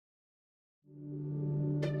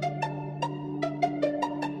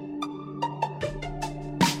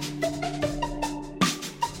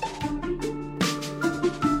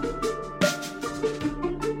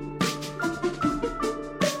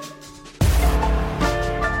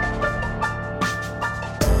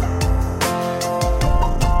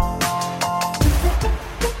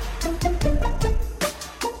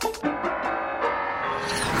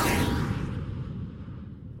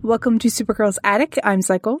welcome to Supergirl's Attic. I'm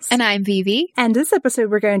Cycles. And I'm Vivi. And this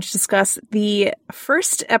episode, we're going to discuss the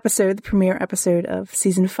first episode, the premiere episode of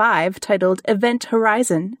Season 5, titled Event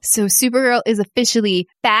Horizon. So Supergirl is officially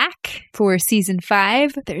back for Season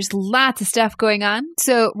 5. There's lots of stuff going on.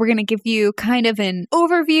 So we're going to give you kind of an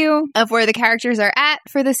overview of where the characters are at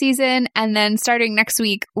for the season. And then starting next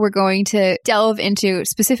week, we're going to delve into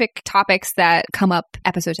specific topics that come up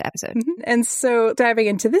episode to episode. Mm-hmm. And so diving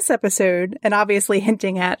into this episode, and obviously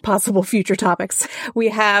hinting at possible future topics, we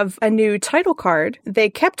have a new title card. They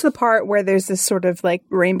kept the part where there's this sort of like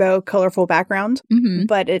rainbow colorful background,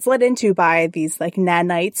 but it's led into by these like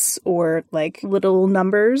nanites or like little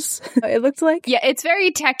numbers, it looks like. Yeah, it's very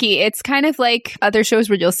techy. It's kind of like other shows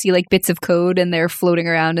where you'll see like bits of code and they're floating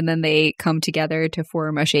around and then they come together to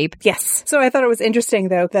form a shape. Yes. So I thought it was interesting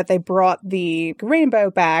though that they brought the rainbow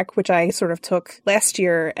back, which I sort of took last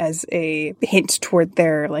year as a hint toward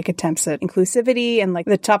their like attempts at inclusivity and like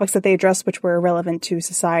the topics that they addressed, which were relevant to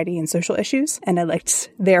society and social issues. And I liked,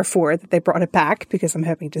 therefore, that they brought it back because I'm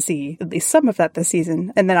hoping to see at least some of that this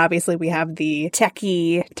season. And then obviously we have the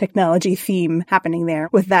techie technology theme happening there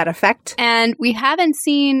with that effect. And we haven't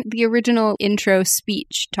seen the original intro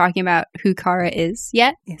speech talking about who Kara is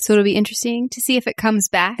yet. Yes. So it'll be interesting to see if it comes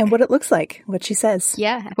back. And what it looks like, what she says.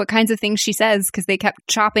 Yeah, what kinds of things she says, because they kept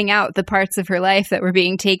chopping out the parts of her life that were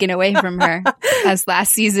being taken away from her as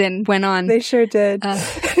last season went on. They sure did.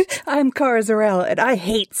 I'm Kara Zor-El, and I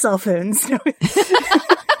hate cell phones.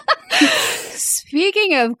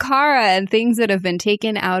 Speaking of Kara and things that have been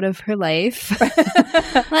taken out of her life,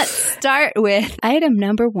 let's start with item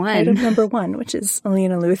number 1. Item number 1, which is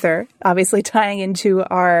Lena Luthor, obviously tying into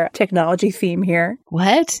our technology theme here.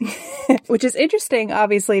 What? Which is interesting,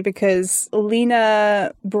 obviously, because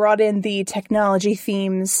Lena brought in the technology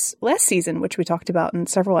themes last season, which we talked about in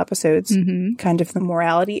several episodes, kind of the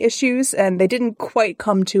morality issues, and they didn't quite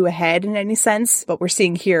come to a head in any sense, but we're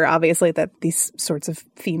seeing here, obviously, that these sorts of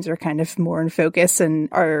themes are kind of more in focus and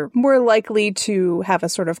are more likely to have a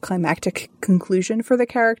sort of climactic conclusion for the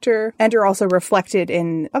character and are also reflected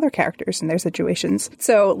in other characters and their situations.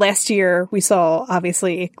 So last year we saw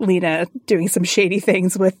obviously Lena doing some shady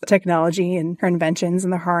things with technology and her inventions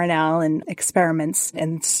and the Harnell and experiments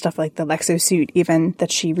and stuff like the Lexo suit even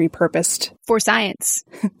that she repurposed. For science.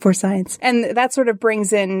 For science. And that sort of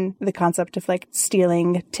brings in the concept of like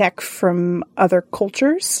stealing tech from other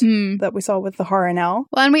cultures that we saw with the Harnell.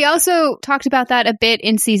 Well, and we also talked about that a bit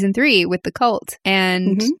in season 3 with the cult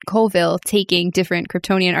and Colville taking different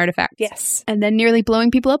Kryptonian artifacts. Yes. And then nearly blowing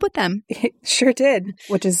people up with them. It sure did.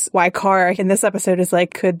 Which is why Kara in this episode is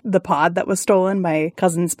like, could the pod that was stolen, my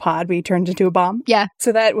cousin's pod, be turned into a bomb? Yeah.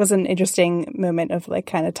 So that was an interesting moment of like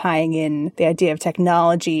kind of tying in the idea of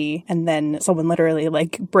technology and then someone literally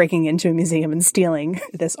like breaking into a museum and stealing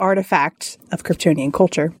this artifact of Kryptonian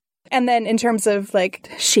culture. And then in terms of like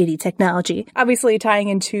shady technology, obviously tying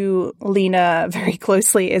into Lena very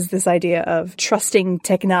closely is this idea of trusting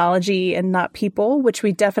technology and not people, which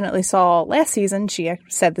we definitely saw last season. She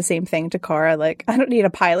said the same thing to Kara, like, I don't need a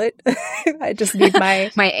pilot. I just need my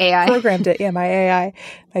AI. Programmed it. Yeah, my AI,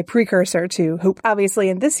 my precursor to Hope. Obviously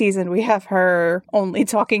in this season, we have her only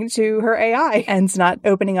talking to her AI and not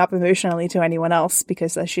opening up emotionally to anyone else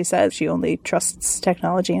because as she says, she only trusts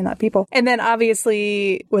technology and not people. And then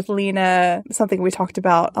obviously with Lena, something we talked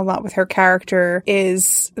about a lot with her character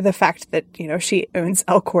is the fact that, you know, she owns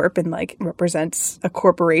L Corp and like represents a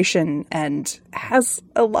corporation and has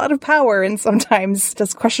a lot of power and sometimes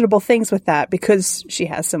does questionable things with that because she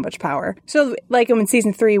has so much power. So like in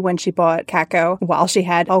season 3 when she bought Kako while she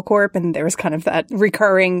had L Corp and there was kind of that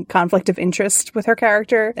recurring conflict of interest with her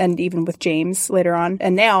character and even with James later on.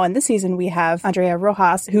 And now in this season we have Andrea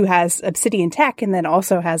Rojas who has Obsidian Tech and then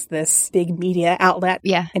also has this big media outlet.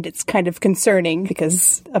 Yeah. And it's kind of concerning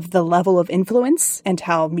because of the level of influence and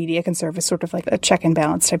how media can serve as sort of like a check and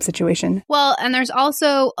balance type situation. Well, and there's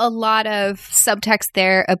also a lot of subtext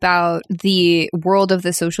there about the world of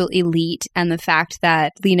the social elite and the fact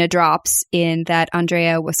that Lena drops in that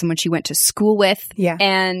Andrea was someone she went to school with. Yeah.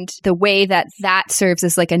 And the way that that serves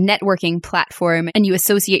as like a networking platform and you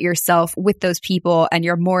associate yourself with those people and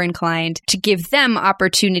you're more inclined to give them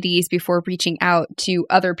opportunities before reaching out to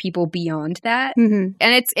other people beyond that. And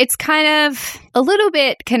it's kind of a little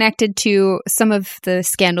bit connected to some of the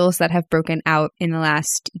scandals that have broken out in the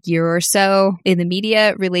last year or so in the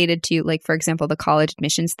media related to, like, for example, the college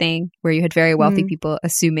admissions thing, where you had very wealthy people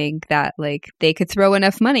assuming that, like, they could throw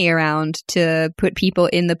enough money around to put people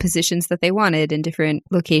in the positions that they wanted in different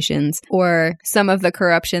different locations, or some of the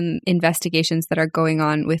corruption investigations that are going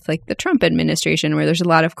on with like the Trump administration, where there's a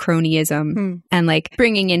lot of cronyism and like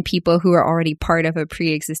bringing in people who are already part of a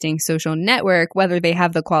pre-existing social network, whether they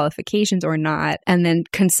have the qualifications or not, and then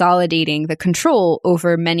consolidating the control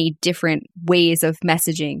over many different ways of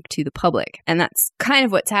messaging to the public. And that's kind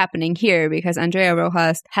of what's happening here, because Andrea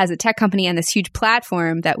Rojas has a tech company, and this huge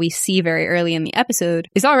platform that we see very early in the episode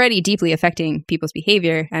is already deeply affecting people's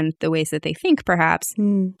behavior and the ways that they think, perhaps.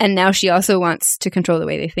 And now she also wants to control the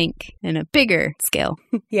way they think in a bigger scale.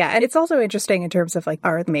 Yeah, and it's also interesting in terms of like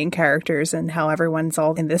our main characters and how everyone's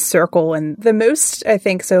all in this circle. And the most, I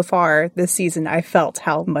think, so far this season, I felt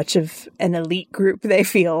how much of an elite group they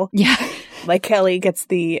feel. Yeah. Like Kelly gets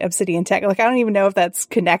the Obsidian tech. Like, I don't even know if that's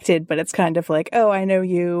connected, but it's kind of like, oh, I know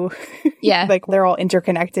you. Yeah. Like they're all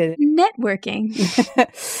interconnected. Networking.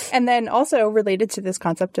 And then also related to this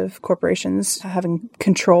concept of corporations having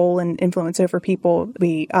control and influence over people,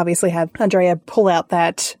 we obviously have Andrea pull out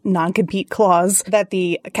that non-compete clause that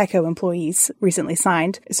the Kakko employees recently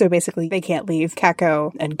signed. So basically they can't leave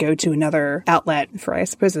Kakko and go to another outlet for, I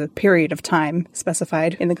suppose, a period of time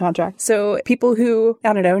specified in the contract. So people who,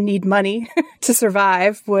 I don't know, need money to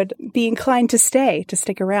survive would be inclined to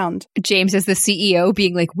stick around. James as the CEO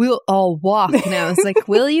being like, we'll all walk. And I was like,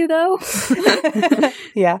 will you though?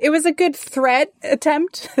 Yeah. It was a good threat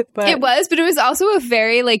attempt. But It was also a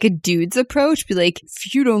very like a dude's approach. Be like,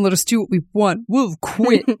 if you don't let us do what we want, we'll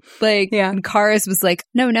quit. Like, Yeah. And Kara's was like,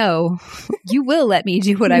 no, you will let me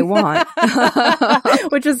do what I want.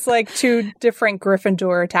 which is like two different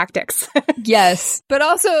Gryffindor tactics. Yes. But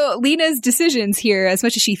also Lena's decisions here, as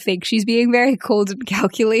much as she thinks she's being very cold and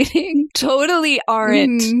calculating, totally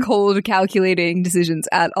aren't cold calculating decisions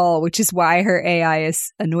at all, which is why her AI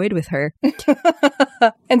is annoyed with her.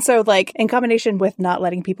 And so, like, in combination with not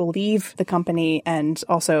letting people leave the company and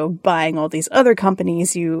also buying all these other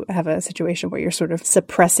companies, you have a situation where you're sort of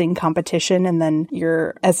suppressing competition, and then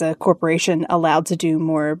you're, as a corporation, allowed to do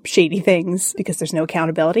more shady things because there's no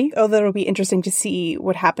accountability. Although it'll be interesting to see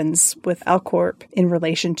what happens with Alcorp in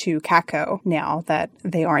relation to Kakko now that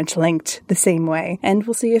they aren't linked the same way. And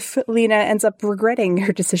we'll see if Lena ends up regretting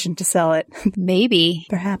her decision to sell it. Maybe.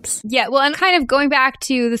 Perhaps. Yeah, well, and kind of going back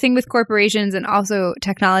to the thing with corporations and also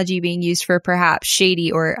technology being used for perhaps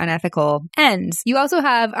shady or unethical ends, you also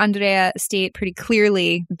have Andrea state pretty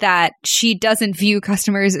clearly that she doesn't view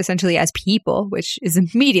customers essentially as people, which is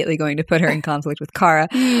immediately going to put her in conflict with Kara.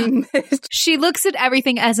 She looks at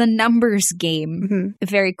everything as a numbers game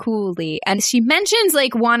very coolly. And she mentions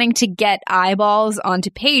like wanting to get eyeballs onto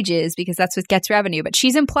pages because that's what gets revenue. But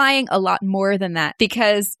she's implying a lot more than that,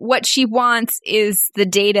 because what she wants is the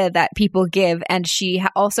data that people give. And she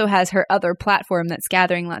also has her other platform that's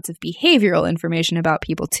gathering lots of behavioral information about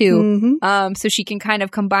people too. So she can kind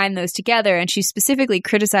of combine those together. And she specifically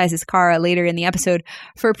criticizes Kara later in the episode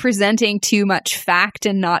for presenting too much fact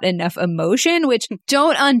and not enough emotion, which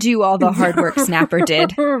don't undo all the hard work Snapper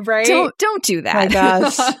did. Right? Don't do that. My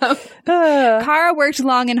gosh. Kara worked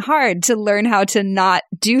long and hard to learn how to not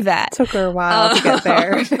do that. Took her a while to get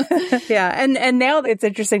there. Yeah. And now it's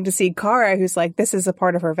interesting to see Kara, who's like, this is a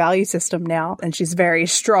part of her value system now. And she's very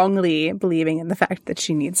strongly believing in the fact that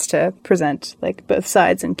she needs to present like both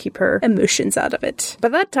sides and keep her emotions out of it.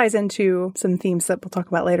 But that ties into some themes that we'll talk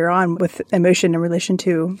about later on with emotion in relation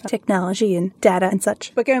to technology and data and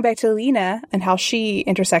such. But going back to Lena and how she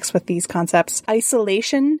intersects with these concepts,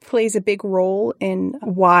 isolation plays a big role in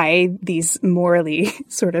why these morally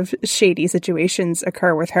sort of shady situations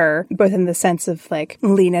occur with her, both in the sense of like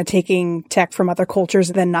Lena taking tech from other cultures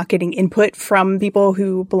and then not getting input from people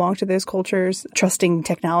who belong to those cultures, trusting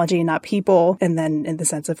technology and not people, and then in the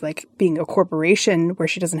sense of like being a corporation where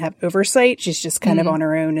she doesn't have oversight, she's just kind of on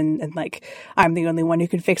her own and like, I'm the only one who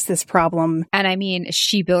can fix this problem. And I mean,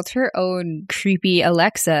 she built her own creepy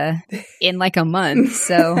Alexa in like a month,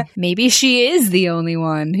 so maybe she is the only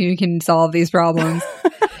one who can solve these problems.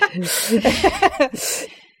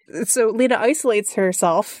 So Lena isolates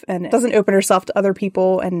herself and doesn't open herself to other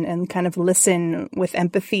people and kind of listen with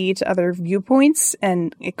empathy to other viewpoints.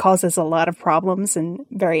 And it causes a lot of problems and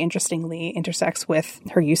very interestingly intersects with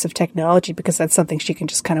her use of technology because that's something she can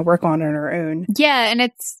just kind of work on her own. Yeah, and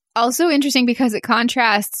it's also interesting because it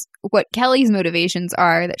contrasts what Kelly's motivations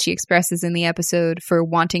are that she expresses in the episode for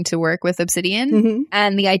wanting to work with Obsidian,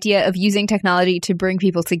 and the idea of using technology to bring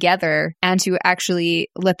people together and to actually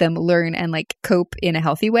let them learn and like cope in a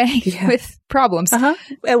healthy way with problems.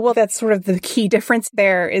 Well, that's sort of the key difference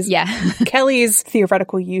there is Kelly's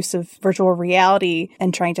theoretical use of virtual reality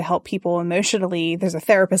and trying to help people emotionally. There's a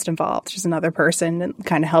therapist involved. There's another person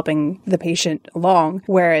kind of helping the patient along,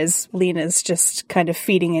 whereas Lena's just kind of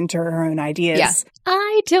feeding into her own ideas. Yeah.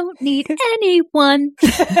 I don't need anyone.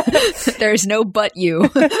 There's no but you.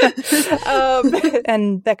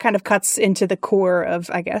 And that kind of cuts into the core of,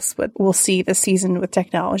 I guess, what we'll see this season with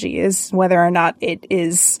technology is whether or not it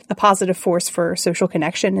is a positive force for social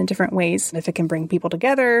connection in different ways, if it can bring people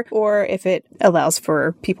together, or if it allows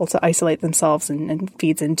for people to isolate themselves and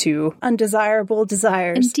feeds into undesirable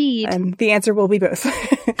desires. Indeed. And the answer will be both.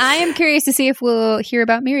 I am curious to see if we'll hear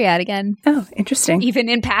about Myriad again. Oh, interesting. Even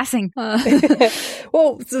in passing.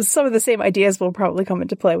 Well, some of the same ideas will probably come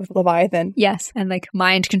into play with Leviathan. Yes, and like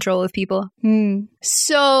mind control of people.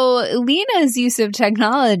 So Lena's use of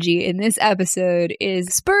technology in this episode is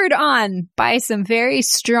spurred on by some very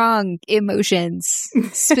strong emotions,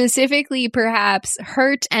 specifically perhaps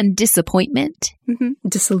hurt and disappointment.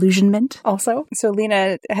 Disillusionment also. So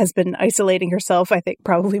Lena has been isolating herself, I think,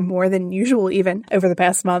 probably more than usual even over the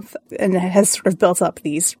past month, and has sort of built up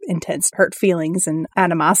these intense hurt feelings and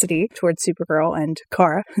animosity towards Supergirl and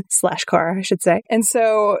Kara, /Kara, I should say. And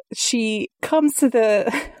so she comes to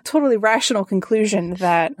the totally rational conclusion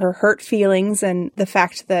that her hurt feelings and the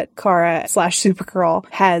fact that Kara /Supergirl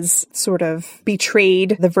has sort of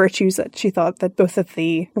betrayed the virtues that she thought that both of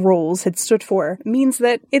the roles had stood for means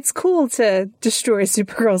that it's cool to destroy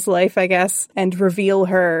Supergirl's life, I guess, and reveal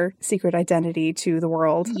her secret identity to the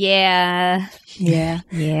world. Yeah.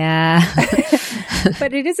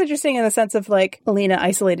 But it is interesting in the sense of like Lena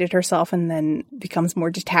isolated herself and then becomes more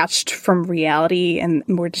detached from reality and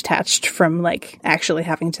more detached from like actually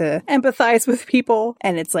having to empathize with people.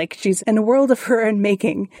 And it's like she's in a world of her own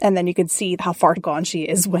making. And then you can see how far gone she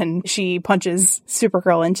is when she punches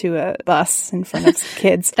Supergirl into a bus in front of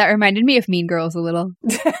kids. That reminded me of Mean Girls a little.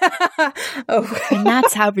 And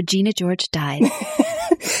that's how Regina George died.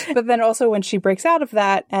 But then also when she breaks out of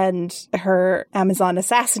that and her Amazon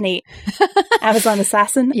assassin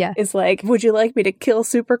is like, would you like me to kill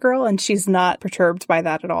Supergirl? And she's not perturbed by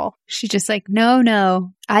that at all. She's just like,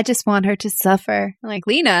 no, I just want her to suffer. I'm like,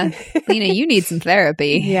 Lena, you need some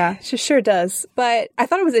therapy. Yeah, she sure does. But I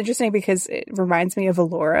thought it was interesting because it reminds me of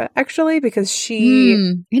Allura, actually, because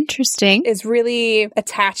she interesting. is really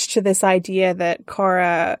attached to this idea that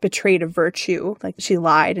Kara betrayed a virtue, like she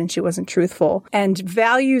lied and she wasn't truthful, and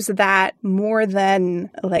values that more than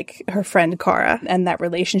like her friend Kara and that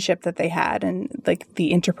relationship that they had and like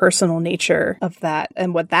the interpersonal nature of that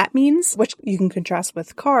and what that means, which you can contrast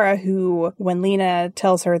with Kara, who when Lena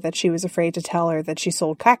tells her that she was afraid to tell her that she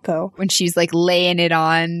sold Catco, when she's like laying it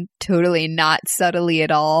on totally not subtly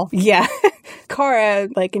at all. Yeah. Kara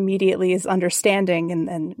like immediately is understanding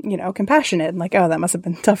and you know, compassionate and like, oh, that must have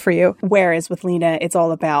been tough for you. Whereas with Lena, it's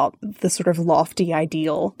all about the sort of lofty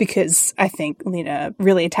ideal, because I think Lena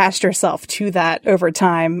really attached herself to that over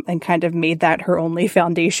time and kind of made that her only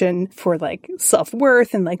foundation for like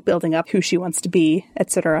self-worth and like building up who she wants to be,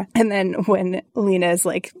 etc. And then when Lena is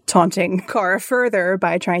like taunting Kara further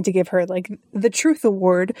by trying to give her like the truth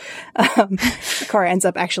award, Kara ends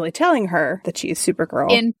up actually telling her that she is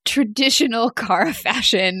Supergirl. In traditional Kara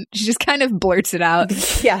fashion, she just kind of blurts it out.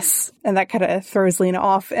 Yes. And that kind of throws Lena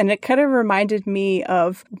off. And it kind of reminded me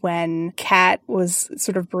of when Kat was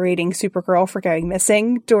sort of berating Supergirl for going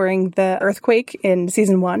missing during the earthquake in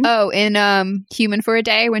season 1. Oh, in Human for a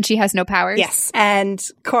Day when she has no powers? Yes. And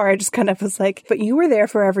Kara just kind of was like, but you were there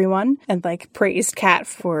for everyone, and like praised Kat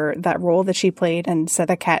for that role that she played and said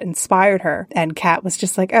that Kat inspired her. And Kat was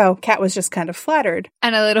just like, oh, Kat was just kind of flattered.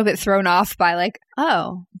 And a little bit thrown off by like,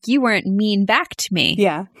 oh, you weren't mean back to me.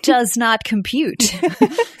 Yeah. Does not compute.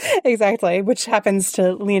 Exactly. Which happens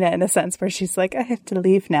to Lena in a sense where she's like, I have to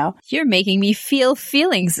leave now. You're making me feel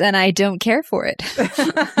feelings and I don't care for it.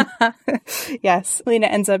 Yes. Lena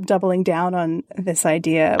ends up doubling down on this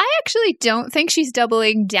idea. I actually don't think she's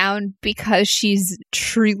doubling down because she's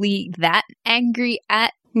truly that angry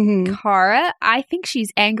at Kara. I think she's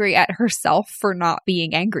angry at herself for not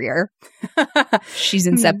being angrier. She's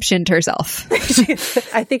inceptioned herself.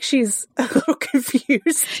 I think she's a little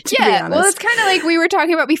confused, to be honest. Well, it's kind of like we were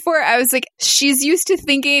talking about before. I was like, she's used to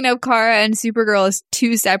thinking of Kara and Supergirl as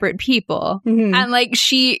two separate people. And like,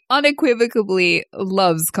 she unequivocally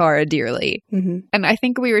loves Kara dearly. And I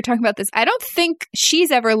think we were talking about this. I don't think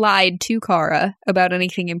she's ever lied to Kara about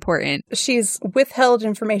anything important. She's withheld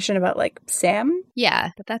information about like Sam,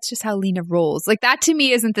 Yeah, but that's just how Lena rolls. Like, that to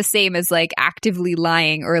me isn't the same as like actively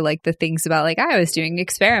lying or like the things about like, I was doing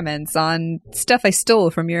experiments on stuff I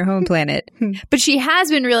stole from your home planet. But she has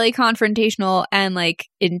been really confrontational and like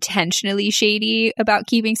intentionally shady about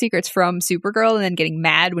keeping secrets from Supergirl and then getting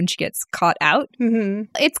mad when she gets caught out.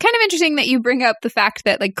 It's kind of interesting that you bring up the fact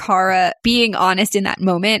that like Kara being honest in that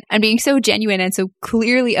moment and being so genuine and so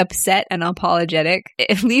clearly upset and apologetic,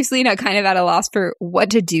 it leaves Lena kind of at a loss for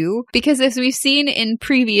what to do. Because as we've seen in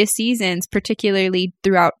previous seasons, particularly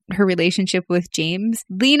throughout her relationship with James,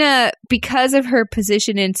 Lena, because of her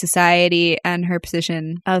position in society and her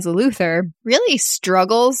position as a Luthor, really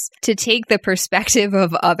struggles to take the perspective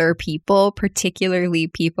of other people, particularly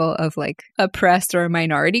people of like oppressed or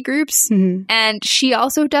minority groups. And she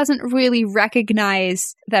also doesn't really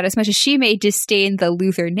recognize that as much as she may disdain the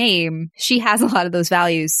Luthor name, she has a lot of those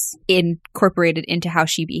values incorporated into how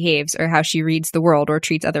she behaves or how she reads the world or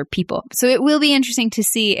treats other people. So it will be interesting to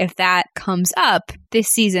see if that comes up this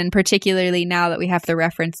season, particularly now that we have the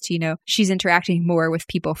reference to, you know, she's interacting more with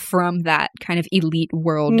people from that kind of elite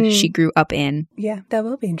world she grew up in. Yeah, that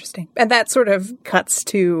will be interesting. And that sort of cuts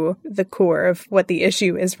to the core of what the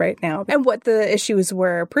issue is right now and what the issues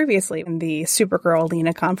were previously in the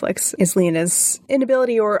Supergirl-Lena conflicts is Lena's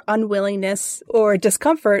inability or unwillingness or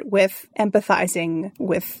discomfort with empathizing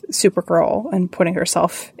with Supergirl and putting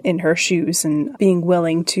herself in her shoes and being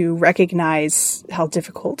willing to recognize how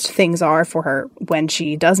difficult things are for her when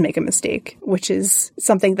she does make a mistake, which is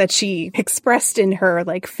something that she expressed in her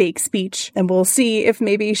like fake speech. And we'll see if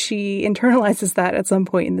maybe she internalizes that at some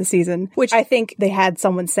point in the season, which I think they had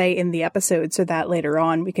someone say in the episode so that later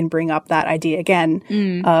on we can bring up that idea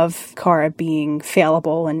again of Kara being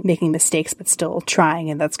fallible and making mistakes but still trying,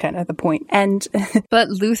 and that's kind of the point. And but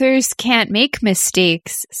Luthors can't make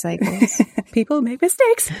mistakes, Cycles. People make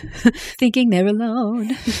mistakes. Thinking they're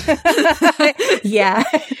alone. Yeah.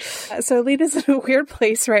 So Lena's in a weird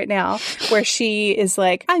place right now where she is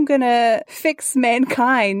like, I'm gonna fix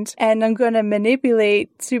mankind and I'm gonna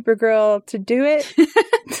manipulate Supergirl to do it.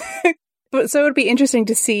 But so it would be interesting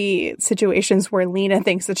to see situations where Lena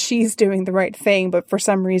thinks that she's doing the right thing, but for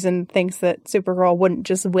some reason thinks that Supergirl wouldn't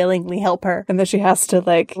just willingly help her and that she has to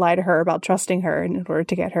like lie to her about trusting her in order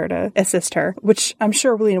to get her to assist her, which I'm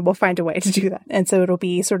sure Lena will find a way to do that. And so it'll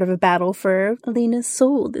be sort of a battle for Lena's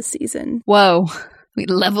soul this season. Whoa. We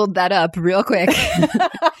leveled that up real quick.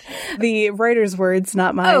 The writer's words,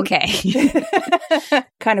 not mine. Okay.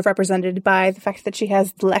 Kind of represented by the fact that she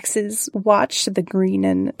has Lex's watch, the green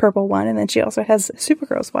and purple one, and then she also has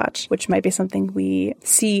Supergirl's watch, which might be something we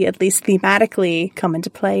see at least thematically come into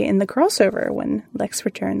play in the crossover when Lex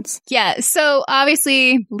returns. Yeah, so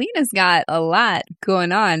obviously Lena's got a lot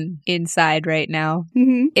going on inside right now.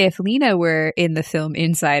 If Lena were in the film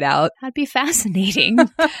Inside Out, that'd be fascinating.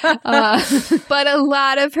 But a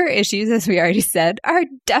lot of her issues, as we already said, are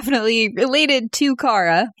definitely related to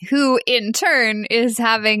Kara, who in turn is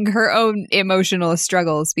having her own emotional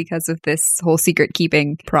struggles because of this whole secret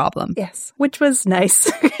keeping problem. Yes, which was nice.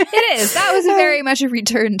 It is. That was very much a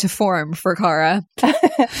return to form for Kara.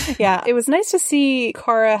 Yeah, it was nice to see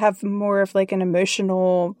Kara have more of like an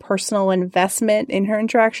emotional, personal investment in her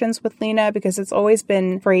interactions with Lena, because it's always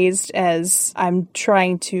been phrased as I'm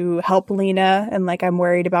trying to help Lena and like I'm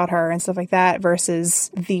worried about her and stuff like that,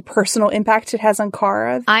 versus the personal impact it has on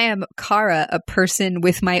Kara. I am Kara, a person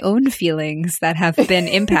with my own feelings that have been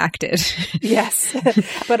impacted. Yes.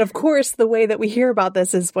 But of course, the way that we hear about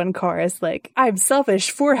this is when Kara's like, I'm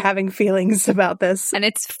selfish for having feelings about this. And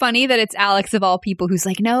it's funny that it's Alex of all people who's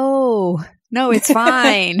like, no, it's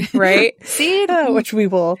fine. Right? See? Which we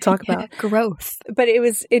will talk about. Growth. But it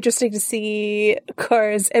was interesting to see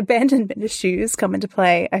Kara's abandonment issues come into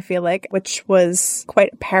play, I feel like, which was quite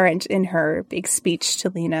apparent in her big speech to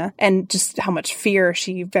Lena, and just how much fear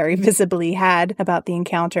she very visibly had about the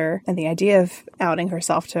encounter and the idea of outing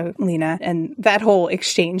herself to Lena. And that whole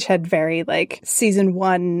exchange had very like season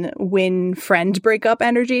 1 win friend breakup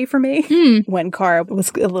energy for me, when Kara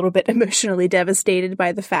was a little bit emotionally devastated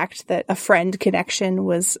by the fact that a friend connection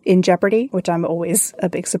was in jeopardy, which I'm always a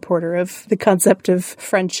big supporter of, the concept of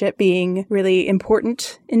friendship being really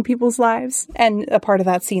important in people's lives. And a part of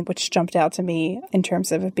that scene which jumped out to me in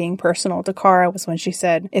terms of it being personal to Kara was when she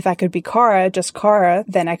said, if I could be Kara, just Kara,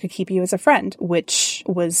 then I could keep you as a friend, which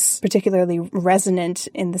was particularly resonant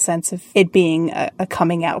in the sense of it being a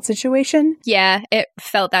coming out situation. Yeah, it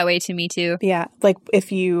felt that way to me too. Yeah, like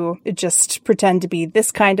if you just pretend to be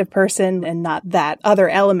this kind of person and not that other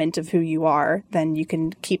element of who you are, then you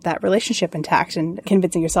can keep that relationship intact and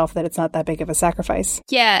convincing yourself that it's not that big of a sacrifice.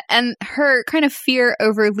 Yeah, and her kind of fear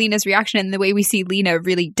over Lena's reaction and the way we see Lena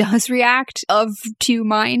really does react of two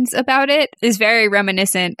minds about it is very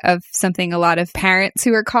reminiscent of something a lot of parents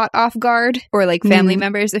who are caught off guard or like family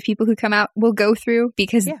members of people who come out will go through,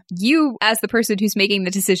 because you, as the person who's making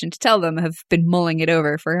the decision to tell them, have been mulling it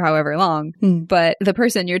over for however long. But the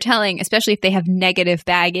person you're telling, especially if they have negative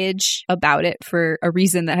baggage about it for a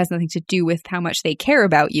reason that has nothing to do with how much they care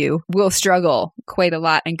about you, will struggle quite a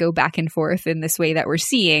lot and go back and forth in this way that we're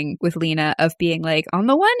seeing with Lena, of being like, on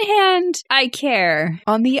the one hand, I care.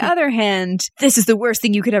 On the other hand, this is the worst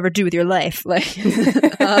thing you could ever do with your life. Like,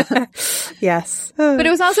 yes. But it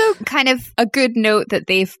was also kind of a good note that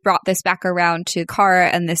they've brought this back around to Kara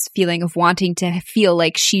and this feeling of wanting to feel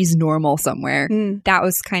like she's normal somewhere. That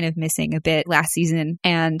was kind of missing a bit last season.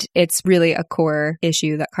 And it's really a core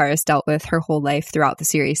issue that Kara's dealt with her whole life throughout the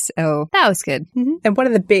series. So that was good. And one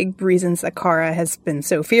of the big reasons that Kara has been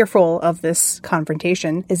so fearful of this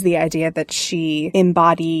confrontation is the idea that she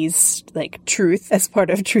embodies like truth as part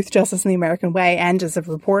of Truth, Justice, and the American Way, and as a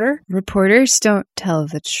reporter. Reporters don't tell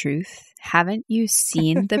the truth. Haven't you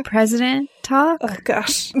seen the president talk? Oh,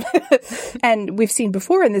 gosh. And we've seen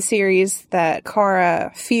before in the series that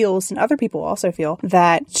Kara feels, and other people also feel,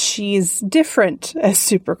 that she's different as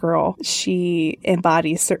Supergirl. She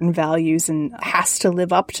embodies certain values and has to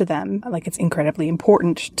live up to them. Like, it's incredibly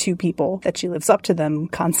important to people that she lives up to them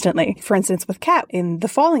constantly. For instance, with Kat in the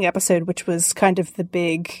Falling episode, which was kind of the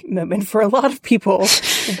big moment for a lot of people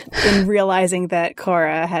in realizing that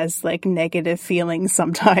Kara has, like, negative feelings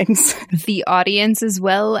sometimes. The audience as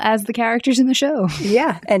well as the characters in the show.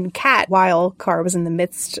 Yeah. And Kat, while Kara was in the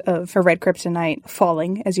midst of her red kryptonite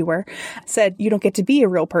falling, as you were, said, you don't get to be a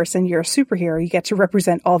real person. You're a superhero. You get to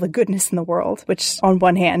represent all the goodness in the world, which on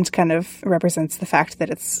one hand kind of represents the fact that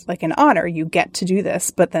it's like an honor. You get to do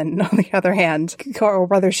this. But then on the other hand, Kara,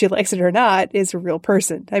 whether she likes it or not, is a real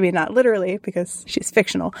person. I mean, not literally because she's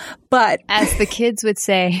fictional, but as the kids would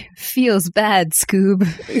say, feels bad, Scoob.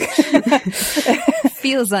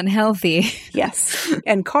 Feels unhealthy. Yes.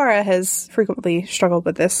 And Kara has frequently struggled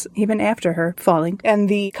with this, even after her falling. And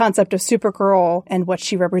the concept of Supergirl and what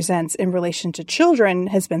she represents in relation to children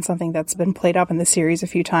has been something that's been played up in the series a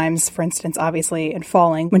few times. For instance, obviously in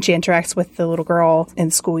Falling, when she interacts with the little girl in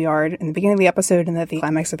the schoolyard in the beginning of the episode, and at the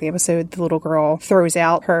climax of the episode, the little girl throws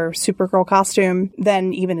out her Supergirl costume.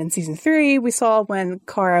 Then even in season 3, we saw when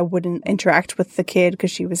Kara wouldn't interact with the kid because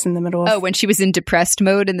she was in the middle of... Oh, when she was in depressed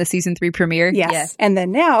mode in the season 3 premiere? Yes. Yeah. And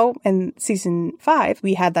then now, in season 5,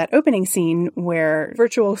 we had that opening scene where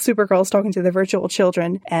virtual Supergirl is talking to the virtual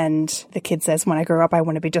children, and the kid says, when I grow up, I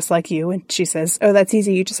want to be just like you. And she says, oh, that's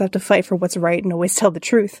easy. You just have to fight for what's right and always tell the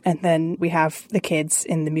truth. And then we have the kids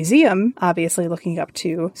in the museum, obviously looking up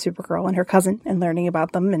to Supergirl and her cousin and learning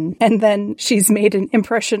about them. And then she's made an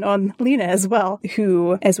impression on Lena as well,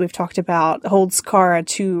 who, as we've talked about, holds Kara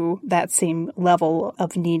to that same level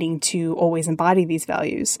of needing to always embody these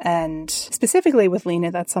values. And specifically with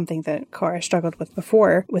Lena, that's something that Kara struggled with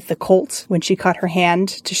before, with the cult, when she cut her hand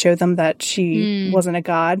to show them that she wasn't a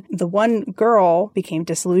god. The one girl became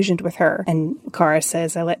disillusioned with her, and Kara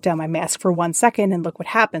says, I let down my mask for 1 second, and look what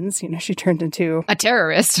happens. You know, she turned into a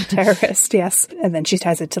terrorist. Terrorist, yes. And then she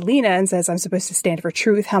ties it to Lena and says, I'm supposed to stand for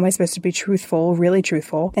truth. How am I supposed to be truthful, really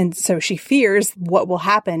truthful? And so she fears what will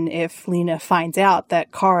happen if Lena finds out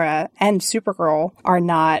that Kara and Supergirl are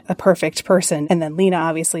not a perfect person. And then Lena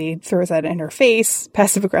obviously throws that in her face,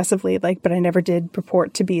 passive-aggressively, like, but I never did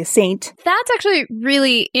purport to be a saint. That's actually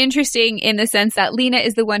really interesting in the sense that Lena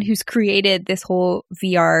is the one who's created this whole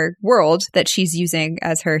VR world that she's using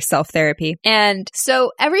as her self-therapy. And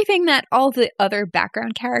so everything that all the other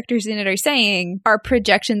background characters in it are saying are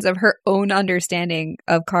projections of her own understanding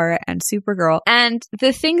of Kara and Supergirl. And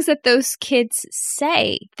the things that those kids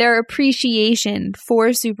say, their appreciation for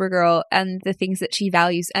Supergirl and the things that she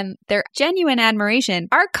values and their genuine admiration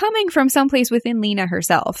are coming from someplace within Lena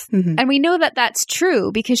herself. And we know that that's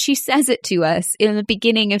true because she says it to us in the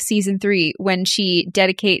beginning of season 3 when she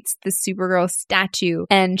dedicates the Supergirl statue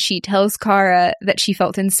and she tells Kara that she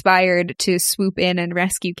felt inspired to swoop in and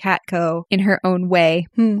rescue Catco in her own way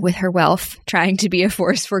with her wealth, trying to be a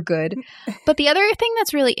force for good. But the other thing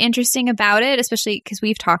that's really interesting about it, especially because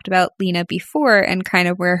we've talked about Lena before and kind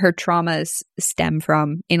of where her traumas stem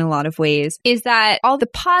from in a lot of ways, is that all the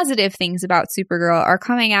positive things about Supergirl are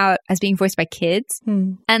coming out as being voiced by kids.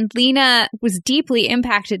 And Lena was deeply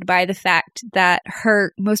impacted by the fact that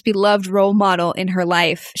her most beloved role model in her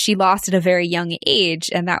life, she lost at a very young age,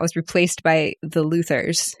 and that was replaced by the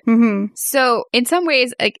Luthers. Mm-hmm. So in some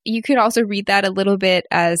ways, like, you could also read that a little bit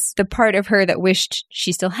as the part of her that wished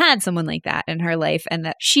she still had someone like that in her life, and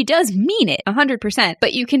that she does mean it 100%.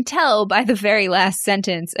 But you can tell by the very last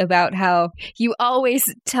sentence about how you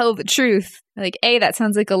always tell the truth. Like, that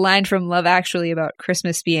sounds like a line from Love Actually about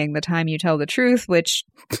Christmas being the time you tell the truth, which,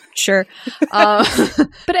 sure.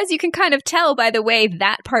 But as you can kind of tell by the way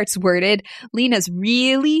that part's worded, Lena's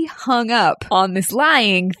really hung up on this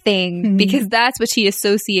lying thing because that's what she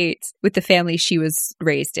associates with the family she was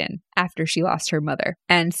raised in after she lost her mother.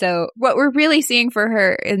 And so what we're really seeing for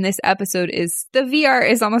her in this episode is the VR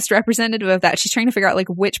is almost representative of that. She's trying to figure out, like,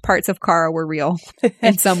 which parts of Kara were real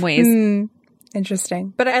in some ways.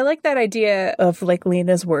 Interesting. But I like that idea of, like,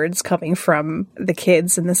 Lena's words coming from the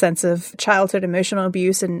kids in the sense of childhood emotional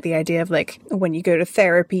abuse, and the idea of, like, when you go to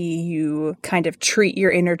therapy, you kind of treat your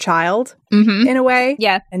inner child in a way.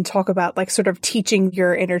 Yeah. And talk about, like, sort of teaching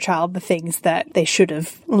your inner child the things that they should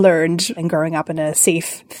have learned and growing up in a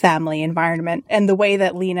safe family environment. And the way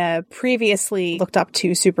that Lena previously looked up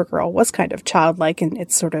to Supergirl was kind of childlike, and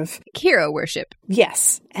it's sort of hero worship.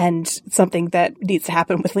 Yes. And something that needs to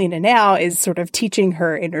happen with Lena now is sort of teaching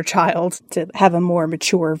her inner child to have a more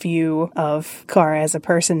mature view of Kara as a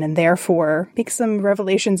person, and therefore make some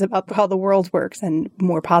revelations about how the world works and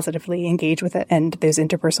more positively engage with it and those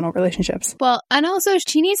interpersonal relationships. Well, and also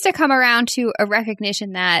she needs to come around to a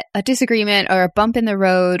recognition that a disagreement or a bump in the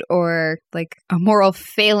road or, like, a moral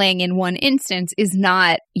failing in one instance is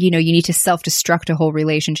not, you need to self-destruct a whole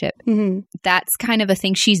relationship. That's kind of a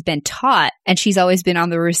thing she's been taught, and she's always been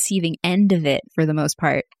on the receiving end of it for the most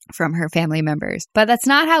part from her family members. But that's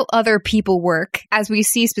not how other people work, as we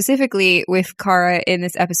see specifically with Kara in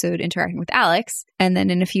this episode interacting with Alex, and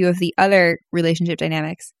then in a few of the other relationship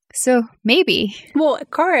dynamics. So maybe. Well,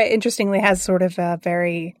 Kara, interestingly, has sort of a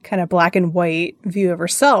very kind of black and white view of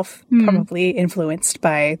herself, probably influenced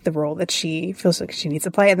by the role that she feels like she needs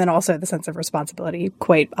to play. And then also the sense of responsibility,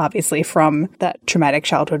 quite obviously from that traumatic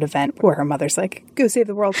childhood event where her mother's like, go save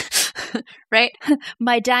the world. Right?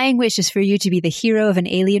 My dying wish is for you to be the hero of an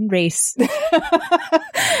alien race.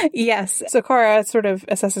 Yes. So Kara sort of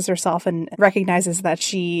assesses herself and recognizes that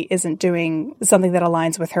she isn't doing something that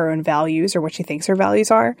aligns with her own values or what she thinks her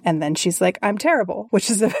values are. And then she's like, I'm terrible, which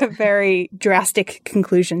is a very drastic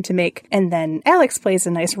conclusion to make. And then Alex plays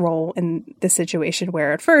a nice role in the situation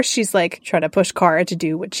where at first she's like trying to push Kara to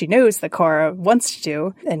do what she knows that Kara wants to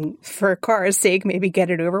do. And for Kara's sake, maybe get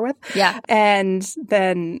it over with. Yeah. And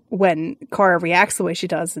then when Kara reacts the way she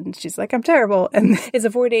does and she's like, I'm terrible, and is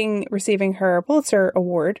avoiding receiving her Pulitzer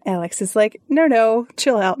Award, Alex is like, no,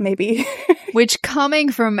 chill out, maybe. Which,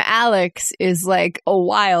 coming from Alex, is like a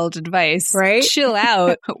wild advice. Right? Chill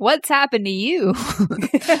out. What's happened to you?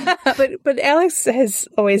 But Alex has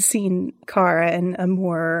always seen Kara in a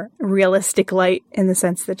more realistic light, in the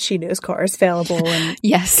sense that she knows Kara's fallible and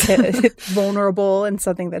yes, vulnerable, and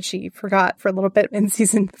something that she forgot for a little bit in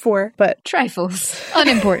season 4. But trifles,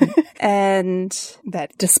 unimportant. And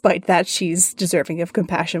that despite that, she's deserving of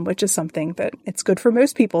compassion, which is something that it's good for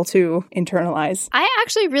most people to internalize. I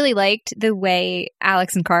actually really liked the way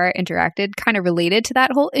Alex and Kara interacted, kind of related to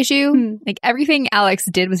that whole issue. Like, everything Alex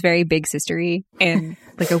did was very big sistery in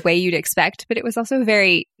like a way you'd expect, but it was also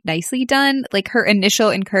very nicely done. Like, her initial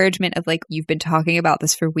encouragement of like, you've been talking about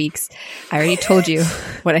this for weeks. I already told you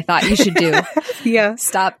what I thought you should do. Yeah.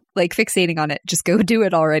 Stop like fixating on it. Just go do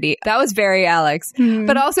it already. That was very Alex.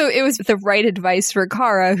 But also it was the right advice for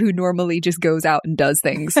Kara, who normally just goes out and does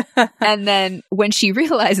things. And then when she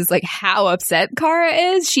realizes like how upset Kara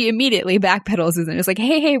is, she immediately backpedals and is like,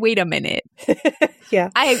 hey, wait a minute. Yeah.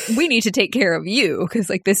 We need to take care of you because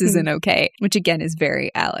like this isn't okay, which again is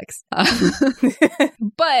very Alex.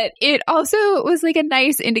 But it also was like a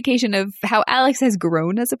nice indication of how Alex has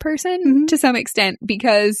grown as a person to some extent,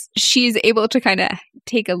 because she's able to kind of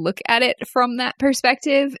take a look at it from that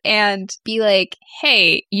perspective and be like,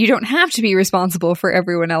 hey, you don't have to be responsible for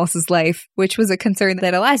everyone else's life, which was a concern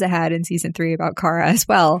that Eliza had in season 3 about Kara as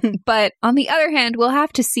well. But on the other hand, we'll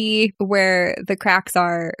have to see where the cracks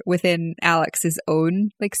are within Alex's own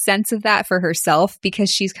like sense of that for herself, because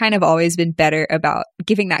she's kind of always been better about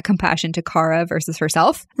giving that compassion to Kara versus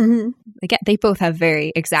herself. Again, they both have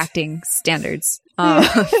very exacting standards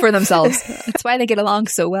for themselves. That's why they get along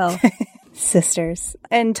so well. Sisters.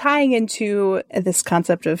 And tying into this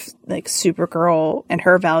concept of like Supergirl and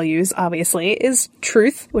her values, obviously, is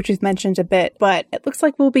truth, which we've mentioned a bit, but it looks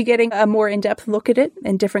like we'll be getting a more in-depth look at it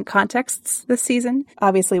in different contexts this season.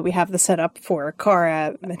 Obviously, we have the setup for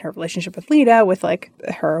Kara and her relationship with Lena, with like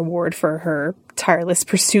her award for her tireless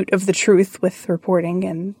pursuit of the truth with reporting,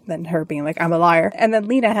 and then her being like, I'm a liar. And then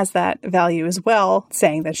Lena has that value as well,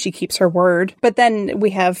 saying that she keeps her word. But then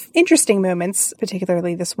we have interesting moments,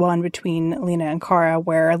 particularly this one between Lena and Kara,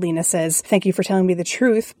 where Lena says, thank you for telling me the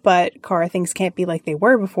truth, but Kara, things can't be like they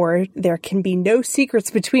were before. There can be no secrets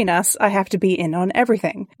between us. I have to be in on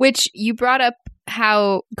everything. Which you brought up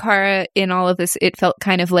how Kara, in all of this, it felt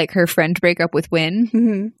kind of like her friend breakup with Wynn.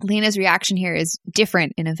 Mm-hmm. Lena's reaction here is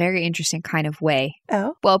different in a very interesting kind of way.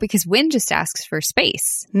 Oh? Well, because Wynn just asks for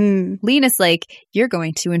space. Mm. Lena's like, you're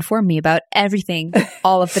going to inform me about everything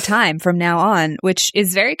all of the time from now on, which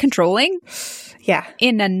is very controlling. Yeah.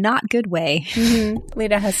 In a not good way. Mm-hmm.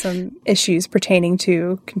 Lena has some issues pertaining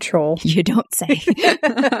to control. You don't say.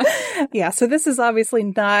 Yeah, so this is obviously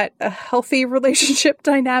not a healthy relationship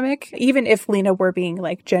dynamic, even if Lena were being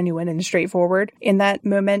like genuine and straightforward in that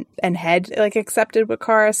moment and had like accepted what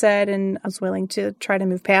Kara said and was willing to try to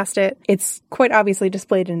move past it. It's quite obviously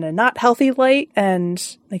displayed in a not healthy light,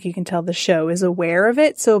 and like you can tell the show is aware of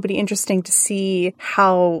it. So it'll be interesting to see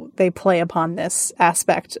how they play upon this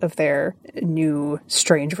aspect of their new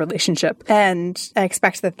strange relationship. And I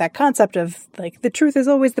expect that that concept of like the truth is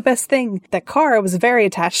always the best thing that Kara was very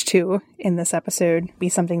attached to in this episode be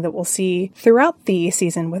something that we'll see throughout the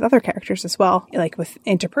season with other characters as well, like with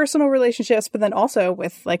interpersonal relationships, but then also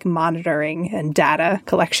with like monitoring and data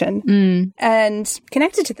collection. And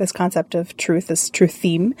connected to this concept of truth, this truth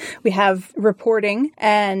theme, we have reporting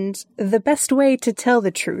and the best way to tell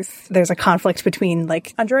the truth. There's a conflict between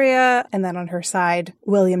like Andrea and then on her side,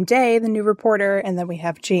 William Day, the new reporter, and then we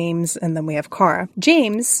have James, and then we have Kara.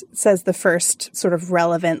 James says the first sort of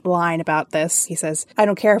relevant line about this. He says, I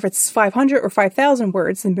don't care if it's 500 or 5,000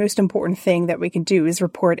 words. The most important thing that we can do is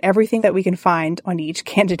report everything that we can find on each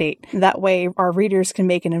candidate. That way our readers can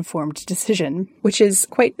make an informed decision, which is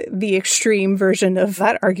quite the extreme version of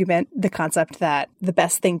that argument. The concept that the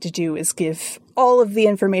best thing to do is give all of the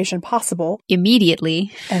information possible immediately.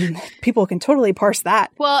 And people can totally parse that.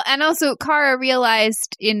 Well, and also Kara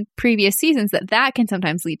realized in previous seasons that can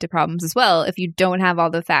sometimes lead to problems as well if you don't have all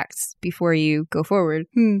the facts before you go forward.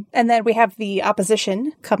 And then we have the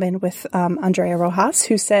opposition come in with Andrea Rojas,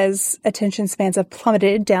 who says attention spans have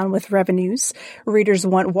plummeted down with revenues. Readers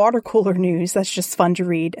want water cooler news that's just fun to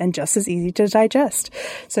read and just as easy to digest.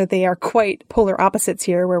 So they are quite polar opposites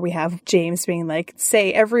here, where we have James being like,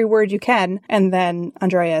 say every word you can, and then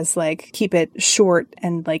Andrea's like, keep it short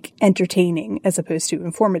and like entertaining as opposed to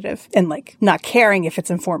informative, and like not caring if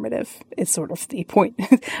it's informative is sort of the point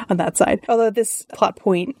on that side. Although this plot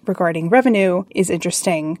point regarding revenue is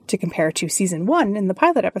interesting to compare to season 1 in the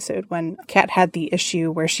pilot episode, when Kat had the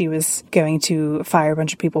issue where she was going to fire a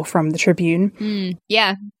bunch of people from the Tribune.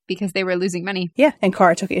 Yeah. Because they were losing money. Yeah, and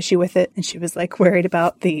Kara took issue with it, and she was like worried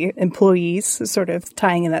about the employees, sort of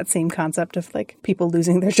tying in that same concept of like people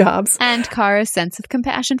losing their jobs. And Kara's sense of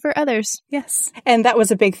compassion for others. Yes. And that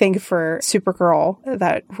was a big thing for Supergirl,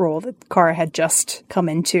 that role that Kara had just come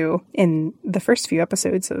into in the first few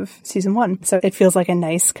episodes of season 1. So it feels like a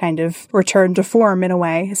nice kind of return to form in a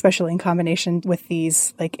way, especially in combination with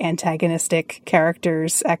these like antagonistic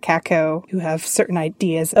characters at Catco who have certain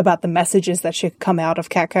ideas about the messages that should come out of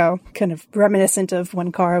Catco. Kind of reminiscent of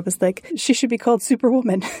when Kara was like, she should be called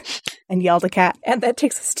Superwoman and yelled at Kat. And that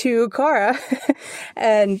takes us to Kara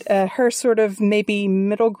and her sort of maybe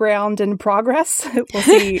middle ground in progress. We'll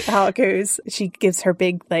see how it goes. She gives her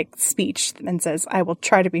big like speech and says, I will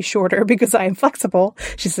try to be shorter because I am flexible.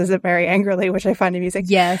 She says it very angrily, which I find amusing.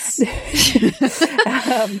 Yes.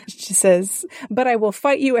 She says, but I will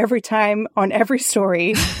fight you every time on every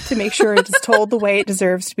story to make sure it is told the way it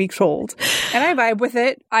deserves to be told. And I vibe with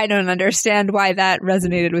it. I don't understand why that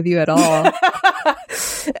resonated with you at all.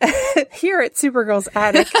 Here at Supergirl's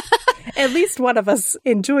Attic, at least one of us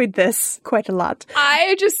enjoyed this quite a lot.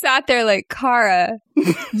 I just sat there like, Kara,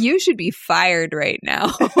 you should be fired right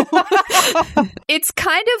now. It's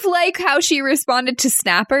kind of like how she responded to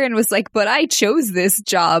Snapper and was like, but I chose this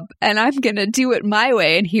job and I'm going to do it my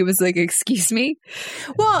way. And he was like, excuse me?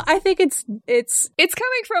 Well, I think it's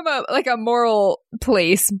coming from a moral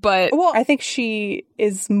place, but... Well, I think she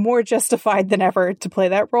is more justified than ever to play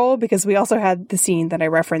that role, because we also had the scene that I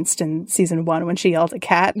referenced in season 1 when she yelled at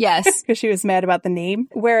Kat. Yes. because she was mad about the name.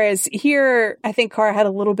 Whereas here, I think Kara had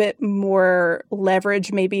a little bit more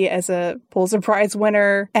leverage, maybe as a Pulitzer Prize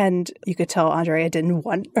winner. And you could tell Andrea didn't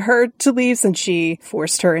want her to leave since she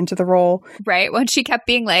forced her into the role. Right. When she kept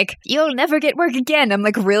being like, you'll never get work again. I'm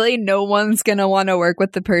like, really? No one's going to want to work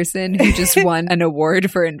with the person who just won an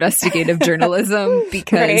award for investigative journalism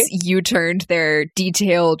because you turned their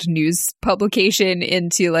detailed news publication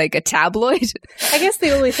into like a tabloid. I guess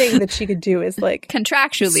the only thing that she could do is like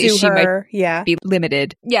contractually sue she her. might be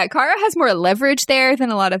limited. Yeah, Kara has more leverage there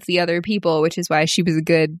than a lot of the other people, which is why she was a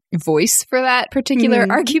good voice for that particular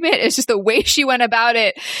argument. It's just the way she went about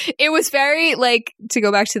it. It was very like, to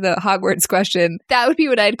go back to the Hogwarts question, that would be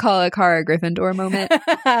what I'd call a Kara Gryffindor moment.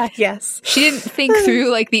 Yes. She didn't think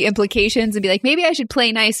through like the implications and be like, maybe I should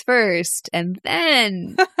play nice first and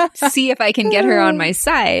then see if I can get her on my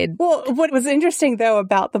side. Well, what was interesting though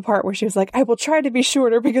about the part where she was like, I will try to be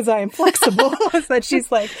shorter because I am flexible, is that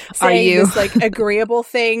she's like saying this like agreeable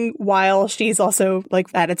thing while she's also like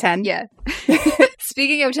at a 10. Yeah.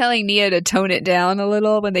 Speaking of telling Nia to tone it down a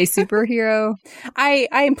little when they superhero. I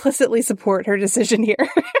implicitly support her decision here.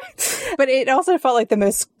 But it also felt like the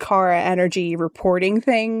most Kara energy reporting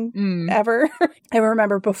thing ever. I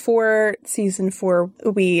remember before season 4,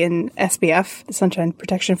 we in SPF, the Sunshine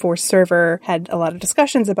Protection Force server, had a lot of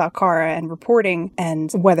discussions about Kara and reporting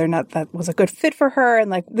and whether or not that was a good fit for her.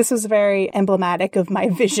 And like, this was very emblematic of my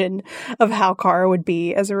vision of how Kara would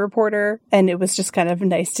be as a reporter. And it was just kind of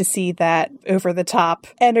nice to see that over the top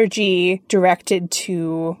energy directed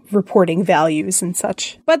to reporting values and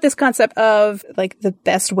such. But this concept of like the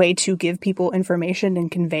best way to give people information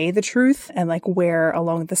and convey the truth, and like where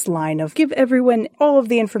along this line of give everyone all of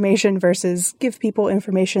the information versus give people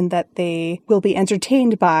information that they will be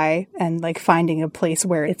entertained by, and like finding a place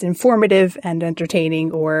where it's informative and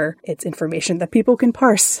entertaining, or it's information that people can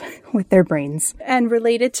parse with their brains. And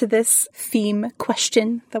related to this theme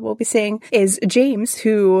question that we'll be seeing is James,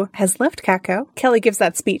 who has left Catco. Kelly gives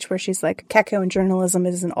that speech where she's like, Catco and journalism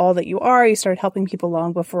isn't all that you are. You started helping people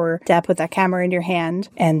long before Dad put that camera in your hand.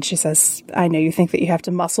 And she says, I know you think that you have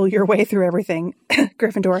to muscle your way through everything,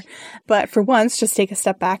 Gryffindor, but for once, just take a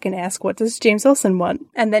step back and ask, what does James Olsen want?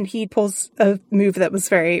 And then he pulls a move that was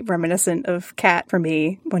very reminiscent of Kat for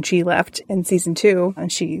me when she left in season 2,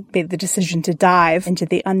 and she made the decision to dive into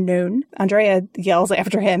the unknown. Andrea yells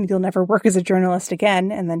after him, you'll never work as a journalist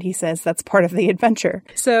again. And then he says, that's part of the adventure.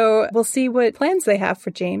 So we'll see what plans they have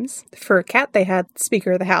for James. For Kat, they had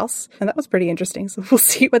Speaker of the House, and that was pretty interesting. So we'll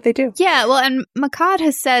see what they do. Yeah, well, and Makad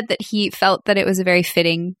has said that he felt that it was a very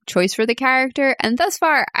fitting choice for the character. And thus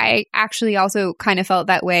far, I actually also kind of felt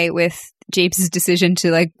that way with James's decision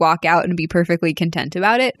to like walk out and be perfectly content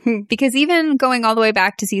about it. Because even going all the way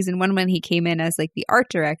back to season 1 when he came in as like the art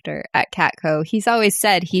director at Catco, he's always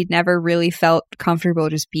said he'd never really felt comfortable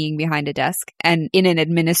just being behind a desk and in an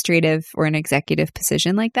administrative or an executive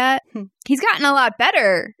position like that. He's gotten a lot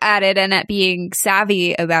better at it and at being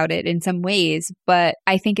savvy about it in some ways, but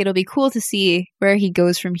I think it'll be cool to see where he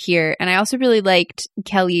goes from here. And I also really liked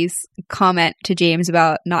Kelly's comment to James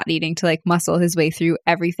about not needing to like muscle his way through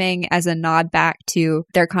everything as a nod back to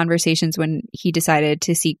their conversations when he decided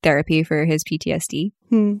to seek therapy for his PTSD.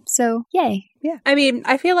 So, yay. Yeah. I mean,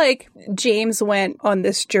 I feel like James went on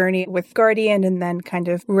this journey with Guardian and then kind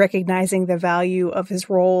of recognizing the value of his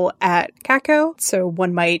role at Catco. So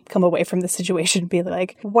one might come away from the situation and be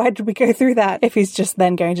like, why did we go through that if he's just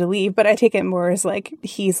then going to leave? But I take it more as like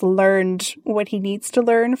he's learned what he needs to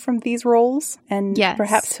learn from these roles. And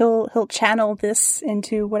perhaps he'll channel this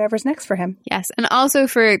into whatever's next for him. Yes. And also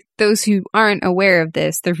for those who aren't aware of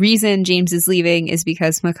this, the reason James is leaving is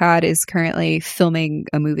because Makad is currently filming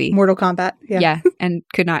a movie. Mortal Kombat. Yeah, and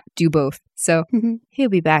could not do both. So he'll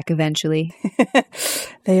be back eventually.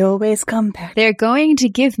 They always come back. They're going to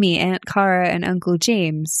give me Aunt Kara and Uncle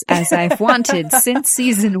James, as I've wanted since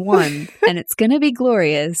season 1, and it's going to be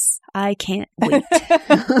glorious. I can't wait.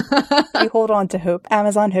 You hold on to hope.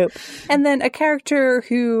 Amazon hope. And then a character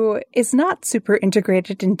who is not super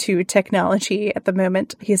integrated into technology at the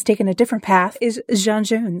moment, he has taken a different path, is J'onn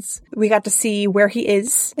J'onzz. We got to see where he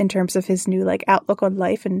is in terms of his new like outlook on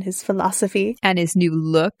life and his philosophy. And his new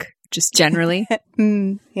look. Just generally.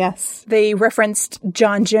 Yes. They referenced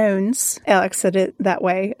J'onn J'onzz, Alex said it that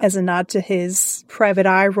way, as a nod to his Private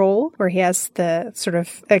Eye role, where he has the sort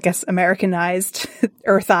of, I guess, Americanized,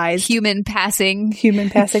 Earthized. Human passing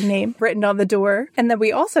name written on the door. And then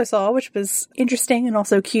we also saw, which was interesting and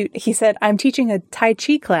also cute, he said, I'm teaching a Tai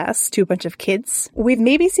Chi class to a bunch of kids. We've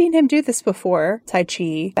maybe seen him do this before, Tai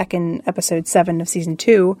Chi, back in episode 7 of season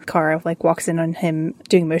 2. Kara, like, walks in on him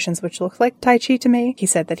doing motions which look like Tai Chi to me. He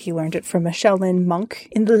said that he learned learned it from a Shaolin monk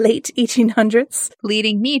in the late 1800s.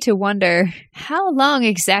 Leading me to wonder, how long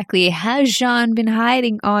exactly has Jean been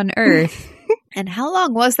hiding on Earth? And how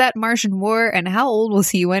long was that Martian War, and how old was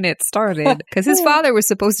he when it started? Because his father was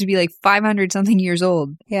supposed to be like 500-something years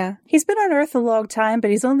old. Yeah. He's been on Earth a long time,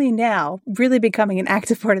 but he's only now really becoming an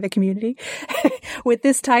active part of the community with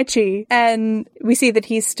this Tai Chi. And we see that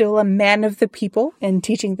he's still a man of the people in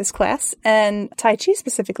teaching this class. And Tai Chi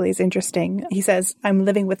specifically is interesting. He says, I'm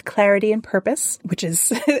living with clarity and purpose, which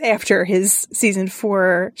is after his season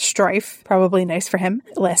 4 strife. Probably nice for him.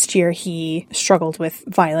 Last year, he struggled with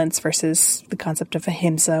violence versus the concept of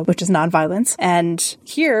ahimsa, which is nonviolence. And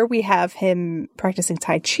here we have him practicing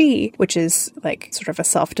Tai Chi, which is like sort of a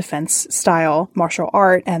self-defense style martial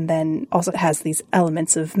art, and then also has these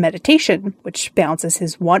elements of meditation, which balances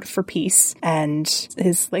his want for peace and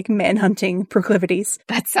his like manhunting proclivities.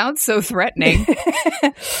 That sounds so threatening.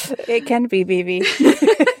 It can be, BB.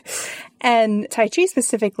 And Tai Chi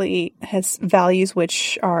specifically has values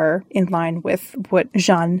which are in line with what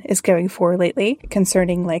Jean is going for lately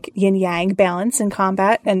concerning like yin-yang balance in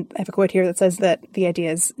combat. And I have a quote here that says that the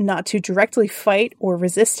idea is not to directly fight or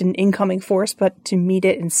resist an incoming force, but to meet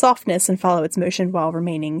it in softness and follow its motion while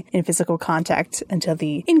remaining in physical contact until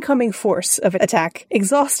the incoming force of attack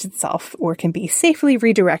exhausts itself or can be safely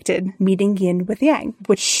redirected, meeting yin with yang,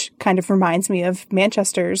 which kind of reminds me of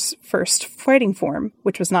Manchester's first fighting form,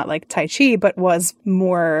 which was not like Tai Chi, but was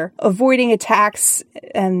more avoiding attacks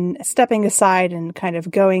and stepping aside and kind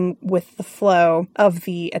of going with the flow of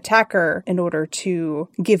the attacker in order to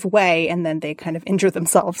give way, and then they kind of injure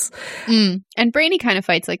themselves. And Brainy kind of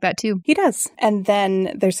fights like that too. He does. And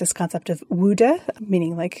then there's this concept of wude,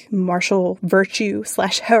 meaning like martial virtue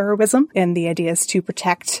 / heroism. And the idea is to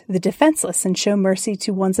protect the defenseless and show mercy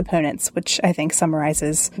to one's opponents, which I think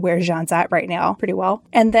summarizes where Jean's at right now pretty well.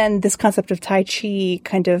 And then this concept of Tai Chi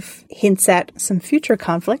kind of hints at some future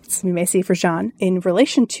conflicts we may see for Jean in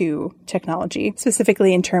relation to technology,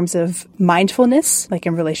 specifically in terms of mindfulness, like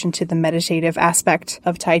in relation to the meditative aspect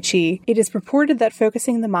of Tai Chi. It is purported that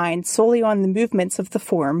focusing the mind solely on the movements of the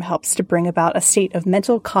form helps to bring about a state of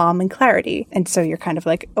mental calm and clarity. And so you're kind of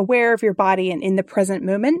like aware of your body and in the present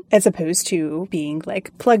moment, as opposed to being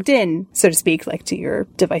like plugged in, so to speak, like to your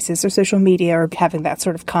devices or social media, or having that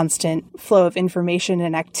sort of constant flow of information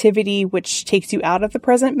and activity, which takes you out of the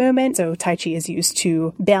present moment. So Tai Chi is used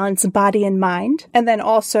to balance body and mind. And then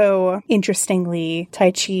also, interestingly,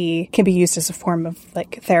 Tai Chi can be used as a form of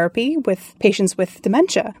like therapy with patients with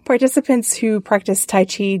dementia. Participants who practice Tai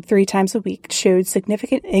Chi 3 times a week showed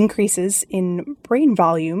significant increases in brain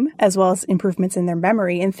volume, as well as improvements in their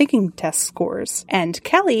memory and thinking test scores. And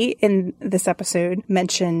Kelly, in this episode,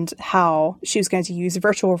 mentioned how she was going to use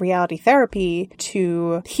virtual reality therapy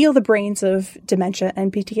to heal the brains of dementia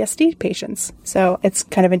and PTSD patients. So it's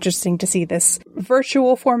kind of interesting to see this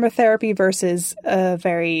virtual form of therapy versus a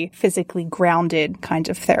very physically grounded kind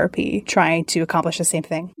of therapy trying to accomplish the same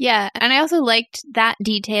thing. Yeah, and I also liked that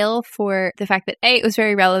detail for the fact that it was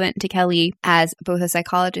very relevant to Kelly as both a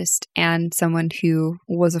psychologist and someone who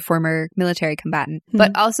was a former military combatant. Mm-hmm.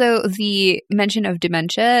 But also the mention of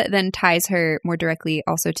dementia then ties her more directly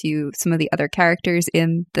also to some of the other characters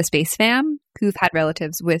in the Space Fam who've had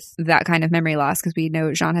relatives with that kind of memory loss, because we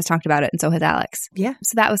know Jean has talked about it and so has Alex. Yeah.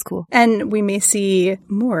 So that was cool. And we may see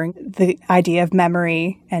more the idea of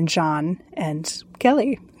memory and Jean and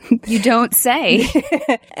Kelly. You don't say.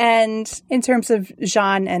 And in terms of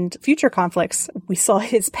Jean and future conflicts, we saw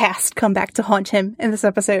his past come back to haunt him in this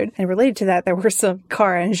episode. And related to that, there were some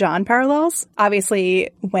Kara and Jean parallels. Obviously,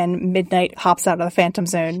 when Midnight hops out of the Phantom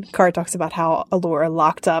Zone, Kara talks about how Allura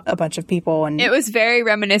locked up a bunch of people. And it was very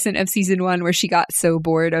reminiscent of season 1, where she got so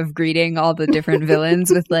bored of greeting all the different villains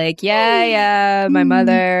with like, yeah, my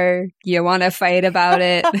mother, you want to fight about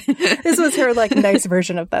it? This was her like nice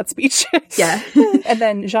version of that speech. Yeah. And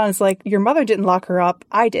then Jean's like, your mother didn't lock her up.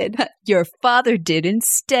 I did. Your father did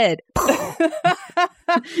instead.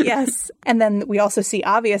 Yes. And then we also see,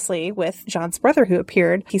 obviously, with Jean's brother who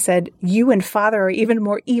appeared, he said, you and father are even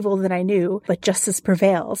more evil than I knew, but justice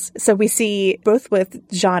prevails. So we see both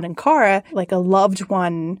with Jean and Kara, like a loved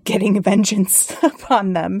one getting vengeance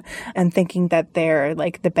upon them and thinking that they're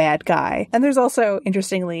like the bad guy. And there's also,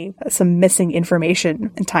 interestingly, some missing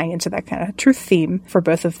information and tying into that kind of truth theme for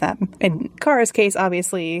both of them. In Kara's case,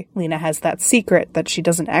 obviously, Lena has that secret that she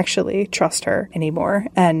doesn't actually trust her anymore.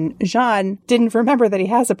 And Jean didn't remember that he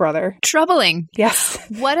has a brother. Troubling. Yes.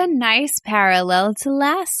 What a nice parallel to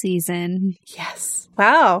last season. Yes.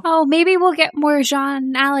 Wow. Oh, maybe we'll get more Jean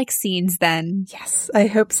and Alex scenes then. Yes, I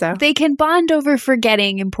hope so. They can bond over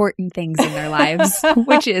forgetting important things in their lives,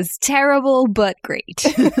 which is terrible but great.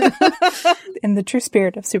 In the true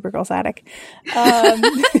spirit of Supergirl's attic.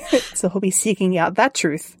 So he'll be seeking out that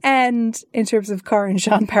truth. And in terms of Kara and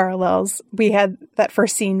Jean parallels, we had that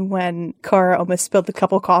first scene when Kara almost spilled a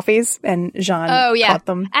couple coffees and Jean caught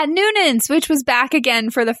them. At Noonan's, which was back again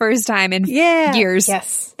for the first time in years.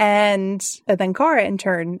 Yes. And then Kara, in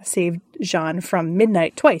turn, saved Jean from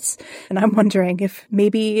Midnight twice. And I'm wondering if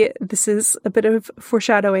maybe this is a bit of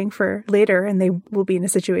foreshadowing for later and they will be in a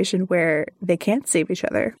situation where they can't save each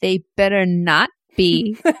other. They better not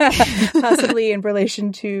be. Possibly in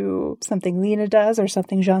relation to something Lena does or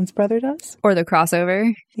something Jean's brother does. Or the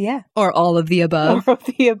crossover. Yeah. Or all of the above. Or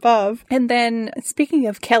the above. And then, speaking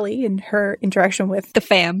of Kelly and her interaction with the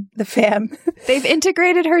fam. They've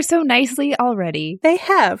integrated her so nicely already. They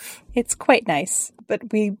have. It's quite nice.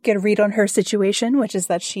 But we get a read on her situation, which is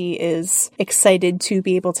that she is excited to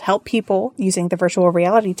be able to help people using the virtual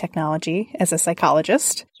reality technology as a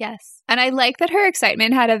psychologist. Yes. And I like that her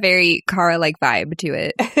excitement had a very Kara-like vibe to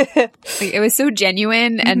it. Like, it was so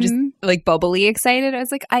genuine and just like bubbly excited. I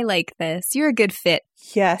was like, I like this. You're a good fit.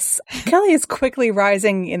 Yes. Kelly is quickly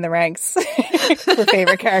rising in the ranks for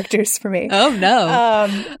favorite characters for me. Oh,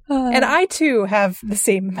 no. And I, too, have the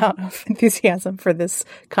same amount of enthusiasm for this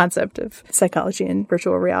concept of psychology and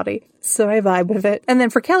virtual reality. So I vibe with it. And then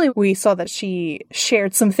for Kelly, we saw that she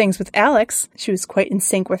shared some things with Alex. She was quite in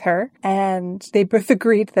sync with her. And they both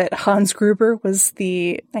agreed that Hans Gruber was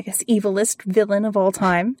the, I guess, evilest villain of all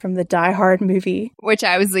time from the Die Hard movie. Which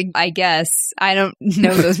I was like, I guess. I don't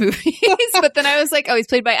know those movies. But then I was like, oh, he's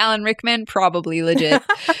played by Alan Rickman? Probably legit.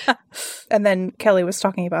 And then Kelly was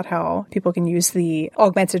talking about how people can use the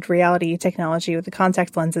augmented reality technology with the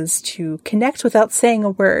contact lenses to connect without saying a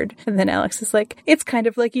word. And then Alex is like, it's kind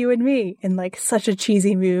of like you and me, in like such a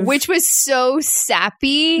cheesy move. Which was so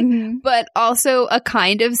sappy, but also a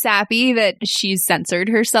kind of sappy that she's censored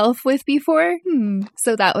herself with before.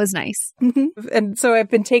 So that was nice. And so I've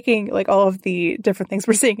been taking like all of the different things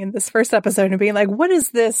we're seeing in this first episode and being like, what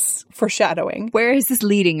is this foreshadowing? Where is this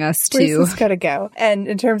leading us to? Where's this gotta go? And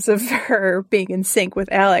in terms of her being in sync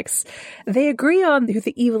with Alex, they agree on who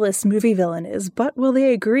the evilest movie villain is, but will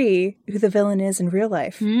they agree who the villain is in real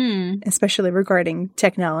life? Especially regarding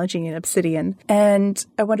technology and Obsidian. And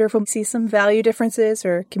I wonder if we'll see some value differences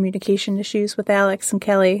or communication issues with Alex and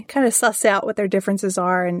Kelly, kind of suss out what their differences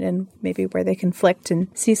are and maybe where they conflict and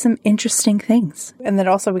see some interesting things. And then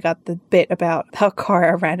also we got the bit about how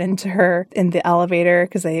Kara ran into her in the elevator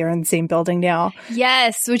because they are in the same building now.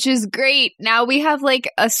 Yes, which is great. Now we have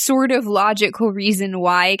like a sort of logical reason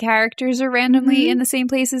why characters are randomly in the same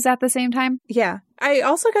places at the same time. Yeah. I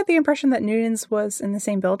also got the impression that Noonan's was in the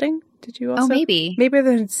same building. Did you also? Oh, maybe. Maybe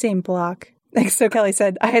they're in the same block. Like, so Kelly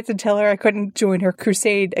said, I had to tell her I couldn't join her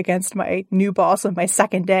crusade against my new boss on my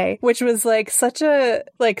second day, which was like such a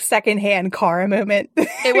like secondhand Kara moment.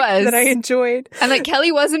 It was. That I enjoyed. And like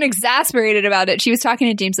Kelly wasn't exasperated about it. She was talking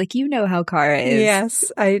to James like, you know how Kara is.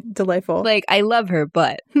 Yes, delightful. Like, I love her,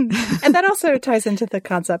 but. And that also ties into the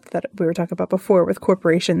concept that we were talking about before with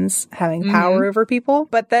corporations having power over people.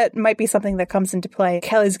 But that might be something that comes into play.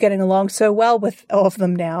 Kelly's getting along so well with all of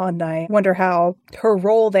them now, and I wonder how her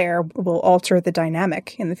role there will alter the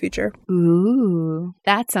dynamic in the future. Ooh,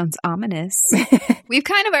 that sounds ominous. We've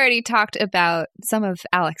kind of already talked about some of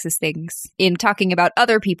Alex's things in talking about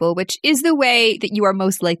other people, which is the way that you are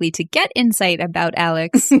most likely to get insight about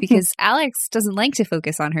Alex, because Alex doesn't like to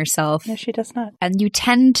focus on herself. No, she does not. And you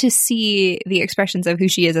tend to see the expressions of who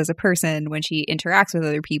she is as a person when she interacts with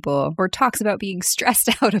other people or talks about being stressed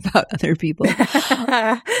out about other people.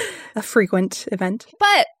 A frequent event.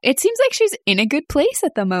 But it seems like she's in a good place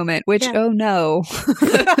at the moment, which, oh no.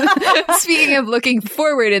 Speaking of looking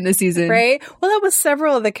forward in the season. Right? Well, that was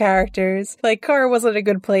several of the characters. Like, Kara wasn't a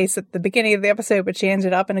good place at the beginning of the episode, but she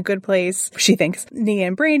ended up in a good place. She thinks Nia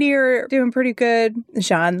and Brandy are doing pretty good.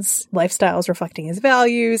 Jean's lifestyle is reflecting his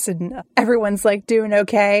values, and everyone's like doing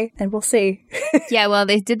okay, and we'll see. Yeah, well,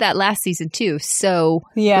 they did that last season too, so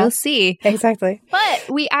we'll see. Exactly. But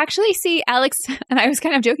we actually see Alex, and I was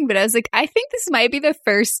kind of joking, but I was like, I think this might be the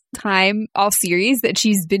first time all series that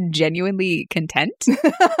she's been genuinely content.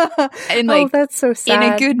 And like, that's so sad.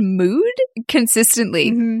 In a good mood consistently.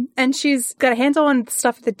 And she's got a handle on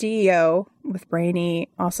stuff at the DEO. with Brainy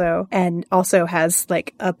also, and also has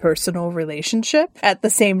like a personal relationship at the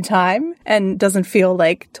same time and doesn't feel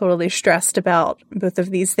like totally stressed about both of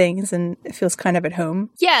these things, and it feels kind of at home.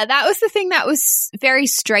 Yeah, that was the thing that was very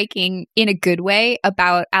striking in a good way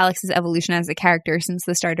about Alex's evolution as a character since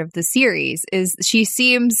the start of the series, is she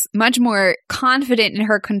seems much more confident in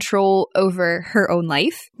her control over her own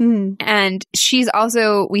life. Mm. And she's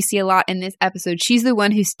also, we see a lot in this episode, she's the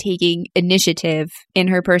one who's taking initiative in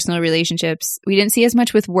her personal relationships. We didn't see as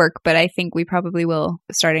much with work, but I think we probably will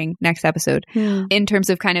starting next episode, in terms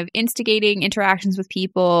of kind of instigating interactions with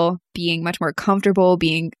people, being much more comfortable,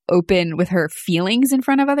 being open with her feelings in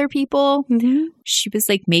front of other people. Mm-hmm. She was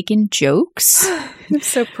like making jokes. I'm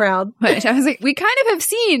so proud. But I was like, we kind of have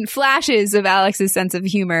seen flashes of Alex's sense of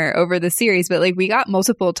humor over the series, but like we got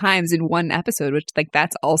multiple times in one episode, which like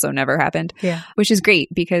that's also never happened. Yeah. Which is great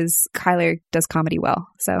because Kyler does comedy well.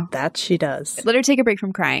 So that she does. Let her take a break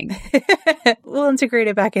from crying. We'll integrate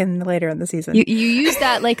it back in later in the season. You use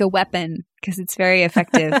that like a weapon because it's very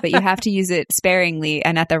effective, but you have to use it sparingly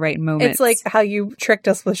and at the right moment. It's like how you tricked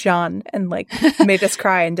us with Jean and like made us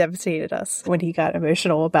cry and devastated us when he got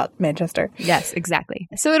emotional about Manchester. Yes, exactly.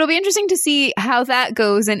 So it'll be interesting to see how that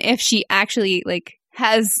goes and if she actually like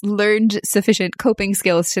has learned sufficient coping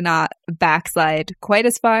skills to not backslide quite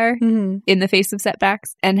as far in the face of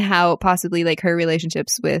setbacks, and how possibly like her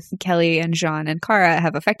relationships with Kelly and Jean and Kara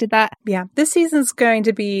have affected that. Yeah. This season's going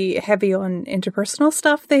to be heavy on interpersonal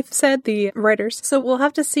stuff, they've said, the writers. So we'll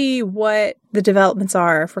have to see what the developments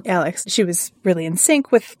are for Alex. She was really in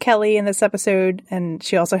sync with Kelly in this episode, and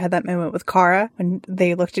she also had that moment with Kara when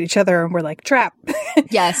they looked at each other and were like, trap.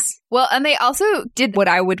 Yes. Well, and they also did what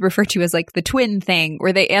I would refer to as like the twin thing,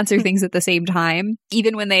 where they answer things at the same time.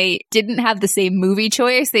 Even when they didn't have the same movie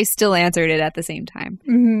choice, they still answered it at the same time.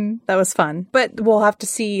 Mm-hmm. That was fun. But we'll have to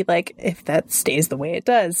see like if that stays the way it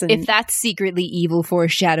does. And if that's secretly evil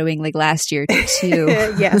foreshadowing like last year too.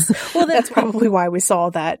 Yes. Well, that's probably why we saw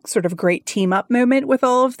that sort of great team up moment with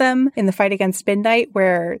all of them in the fight against Midnight,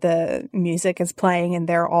 where the music is playing and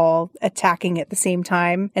they're all attacking at the same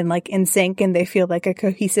time and like in sync, and they feel like a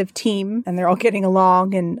cohesive team and they're all getting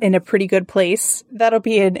along and in a pretty good place. That'll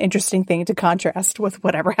be an interesting thing to contrast with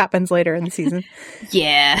whatever happens later in the season.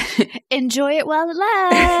 Yeah. Enjoy it while it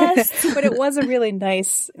lasts. But it was a really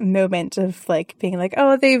nice moment of like being like,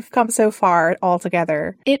 oh, they've come so far all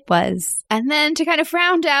together. It was. And then to kind of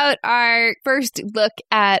round out our first look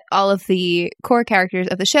at all of the core characters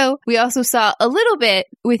of the show, we also saw a little bit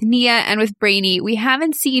with Nia and with Brainy. We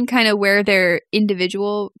haven't seen kind of where their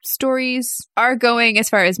individual stories are going as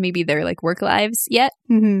far as maybe their like work lives yet.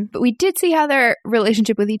 Mm-hmm. But we did see how their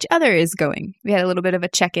relationship with each other is going. We had a little bit of a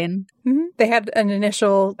check-in. Mm-hmm. They had an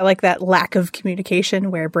initial, like that lack of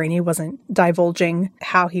communication where Brainy wasn't divulging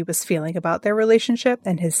how he was feeling about their relationship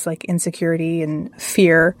and his like insecurity and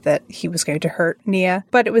fear that he was going to hurt Nia.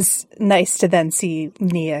 But it was nice to then see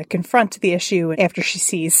Nia confront the issue after she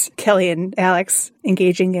sees Kelly and Alex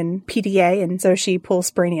engaging in PDA. And so she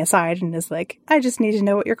pulls Brainy aside and is like, I just need to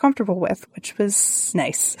know what you're comfortable with, which was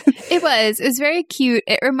nice. It was very cute.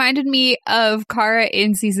 It reminded me of Kara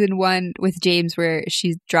in season 1 with James, where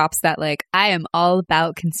she drops that like, I am all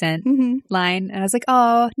about consent line. And I was like,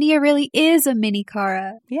 oh, Nia really is a mini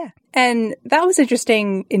Kara. Yeah. And that was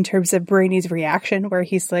interesting in terms of Brainy's reaction, where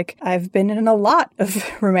he's like, I've been in a lot of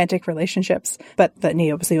romantic relationships, but that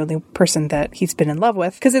Nia was the only person that he's been in love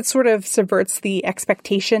with. Because it sort of subverts the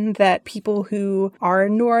expectation that people who are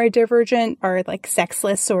neurodivergent are like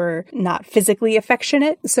sexless or not physically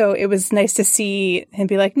affectionate. So it was nice to see him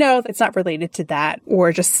be like, no, it's not related to that,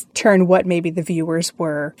 or just turn what maybe the viewers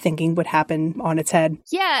were thinking would happen on its head.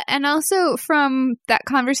 Yeah, and also from that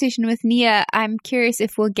conversation with Nia, I'm curious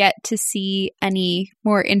if we'll get to see any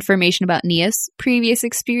more information about Nia's previous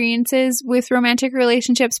experiences with romantic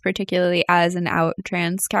relationships, particularly as an out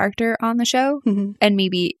trans character on the show, and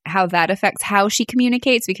maybe how that affects how she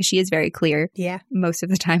communicates, because she is very clear. Yeah. Most of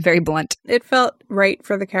the time, very blunt. It felt right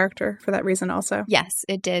for the character for that reason also. Yes,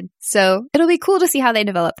 it did. So it'll be cool to see how they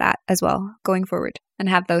develop that as well going forward and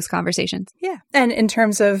have those conversations. Yeah. And in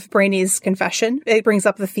terms of Brainy's confession, it brings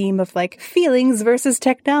up the theme of like feelings versus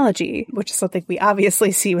technology, which is something we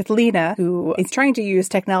obviously see with Lena, who is trying to use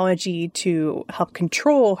technology to help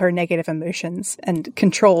control her negative emotions, and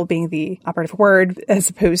control being the operative word as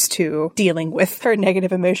opposed to dealing with her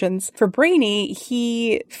negative emotions. For Brainy,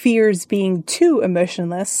 he fears being too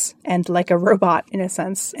emotionless and like a robot in a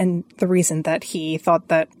sense. And the reason that he thought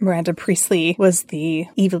that Miranda Priestley was the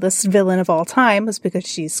evilest villain of all time was because because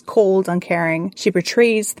she's cold, uncaring. She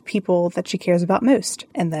betrays the people that she cares about most.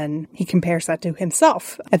 And then he compares that to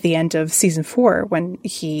himself at the end of season 4 when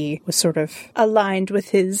he was sort of aligned with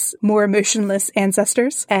his more emotionless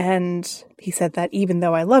ancestors. And he said that even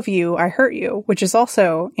though I love you, I hurt you, which is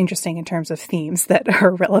also interesting in terms of themes that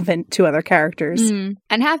are relevant to other characters. And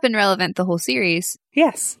have been relevant the whole series.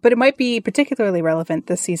 Yes, but it might be particularly relevant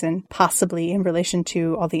this season, possibly in relation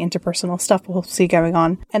to all the interpersonal stuff we'll see going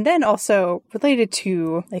on. And then also related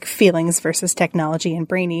to like feelings versus technology and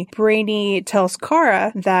Brainy. Brainy tells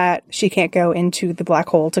Kara that she can't go into the black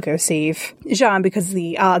hole to go save Jean because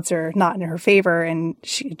the odds are not in her favor. And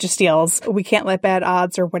she just yells, we can't let bad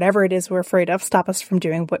odds or whatever it is we're afraid of stop us from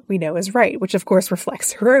doing what we know is right, which of course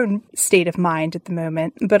reflects her own state of mind at the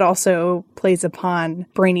moment, but also plays upon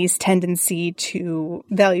Brainy's tendency to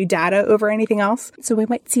value data over anything else. So we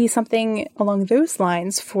might see something along those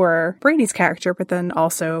lines for Brainy's character, but then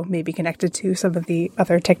also maybe connected to some of the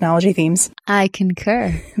other technology themes. I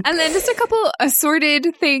concur. And then just a couple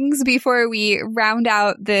assorted things before we round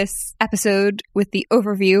out this episode with the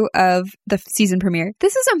overview of the season premiere.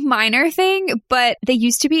 This is a minor thing, but they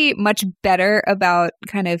used to be much better about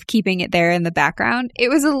kind of keeping it there in the background. It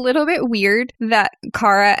was a little bit weird that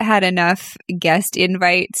Kara had enough guest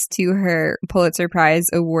invites to her Pulitzer Prize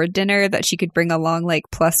award dinner that she could bring along like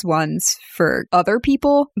 +1s for other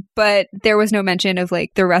people, but there was no mention of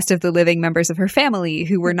like the rest of the living members of her family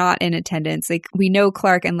who were not in attendance. Like we know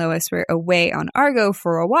Clark and Lois were away on Argo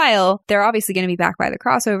for a while. They're obviously going to be back by the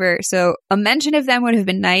crossover, so a mention of them would have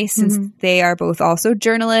been nice since they are both also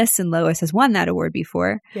journalists and Lois has won that award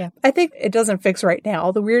before. Yeah, I think it doesn't fix right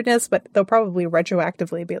now the weirdness, but they'll probably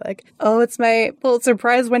retroactively be like, oh, it's my Pulitzer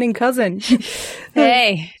Prize winning cousin.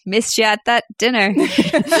 Hey, missed you at that dinner. Well,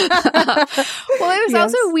 it was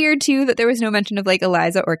also weird too that there was no mention of like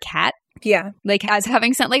Eliza or Kat. Yeah. Like as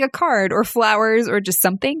having sent like a card or flowers or just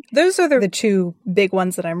something. Those are the two big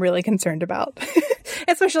ones that I'm really concerned about.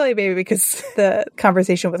 Especially maybe because the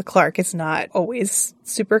conversation with Clark is not always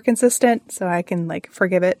super consistent. So I can like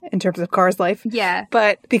forgive it in terms of Kara's life. Yeah.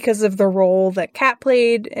 But because of the role that Kat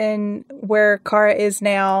played and where Kara is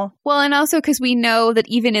now. Well, and also because we know that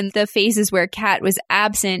even in the phases where Kat was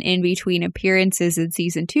absent in between appearances in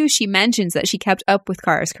season 2, she mentions that she kept up with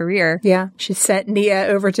Kara's career. Yeah. She sent Nia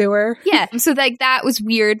over to her. Yeah. So like that was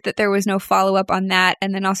weird that there was no follow up on that.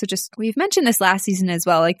 And then also just, we've mentioned this last season as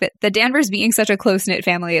well, like that the Danvers being such a close knit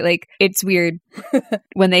family, like it's weird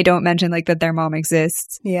when they don't mention like that their mom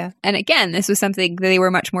exists. Yeah. And again, this was something that they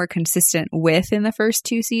were much more consistent with in the first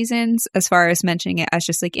 2 seasons as far as mentioning it as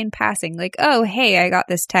just like in passing, like, oh, hey, I got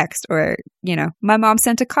this text, or, you know, my mom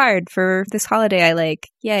sent a card for this holiday I like.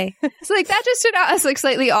 Yay. So like that just stood out as like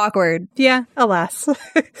slightly awkward. Yeah. Alas.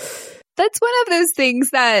 That's one of those things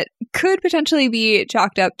that could potentially be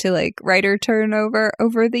chalked up to like writer turnover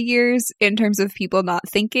over the years in terms of people not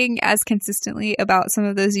thinking as consistently about some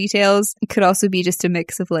of those details. It could also be just a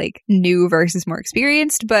mix of like new versus more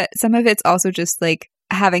experienced, but some of it's also just like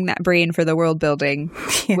having that brain for the world building,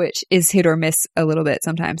 which is hit or miss a little bit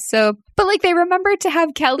sometimes. So, but like they remembered to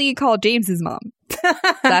have Kelly call James's mom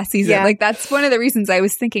last season. Yeah. Like that's one of the reasons I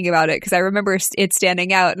was thinking about it, because I remember it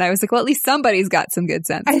standing out and I was like, well, at least somebody's got some good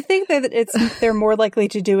sense. I think that they're more likely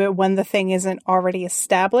to do it when the thing isn't already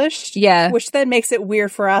established. Yeah. Which then makes it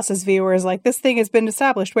weird for us as viewers. Like, this thing has been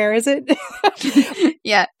established. Where is it?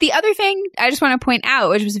 Yeah. The other thing I just want to point out,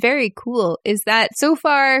 which was very cool, is that so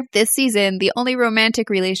far this season, the only romantic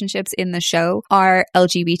relationships in the show are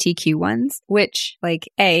LGBTQ ones, which, like,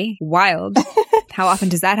 wild. How often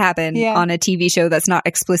does that happen on a TV show that's not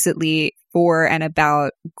explicitly for and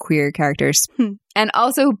about queer characters? And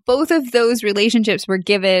also, both of those relationships were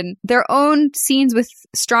given their own scenes with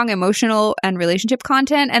strong emotional and relationship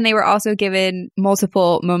content, and they were also given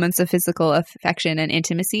multiple moments of physical affection and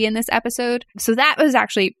intimacy in this episode. So that was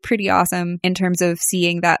actually pretty awesome in terms of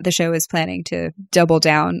seeing that the show is planning to double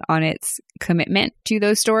down on its commitment to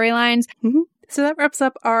those storylines. Mm-hmm. So that wraps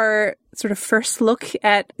up our sort of first look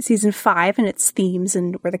at season 5 and its themes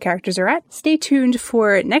and where the characters are at. Stay tuned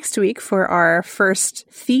for next week for our first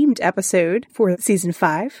themed episode for season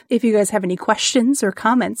 5. If you guys have any questions or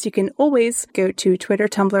comments, you can always go to Twitter,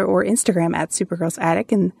 Tumblr, or Instagram at Supergirls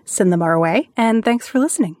Attic and send them our way. And thanks for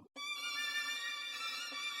listening.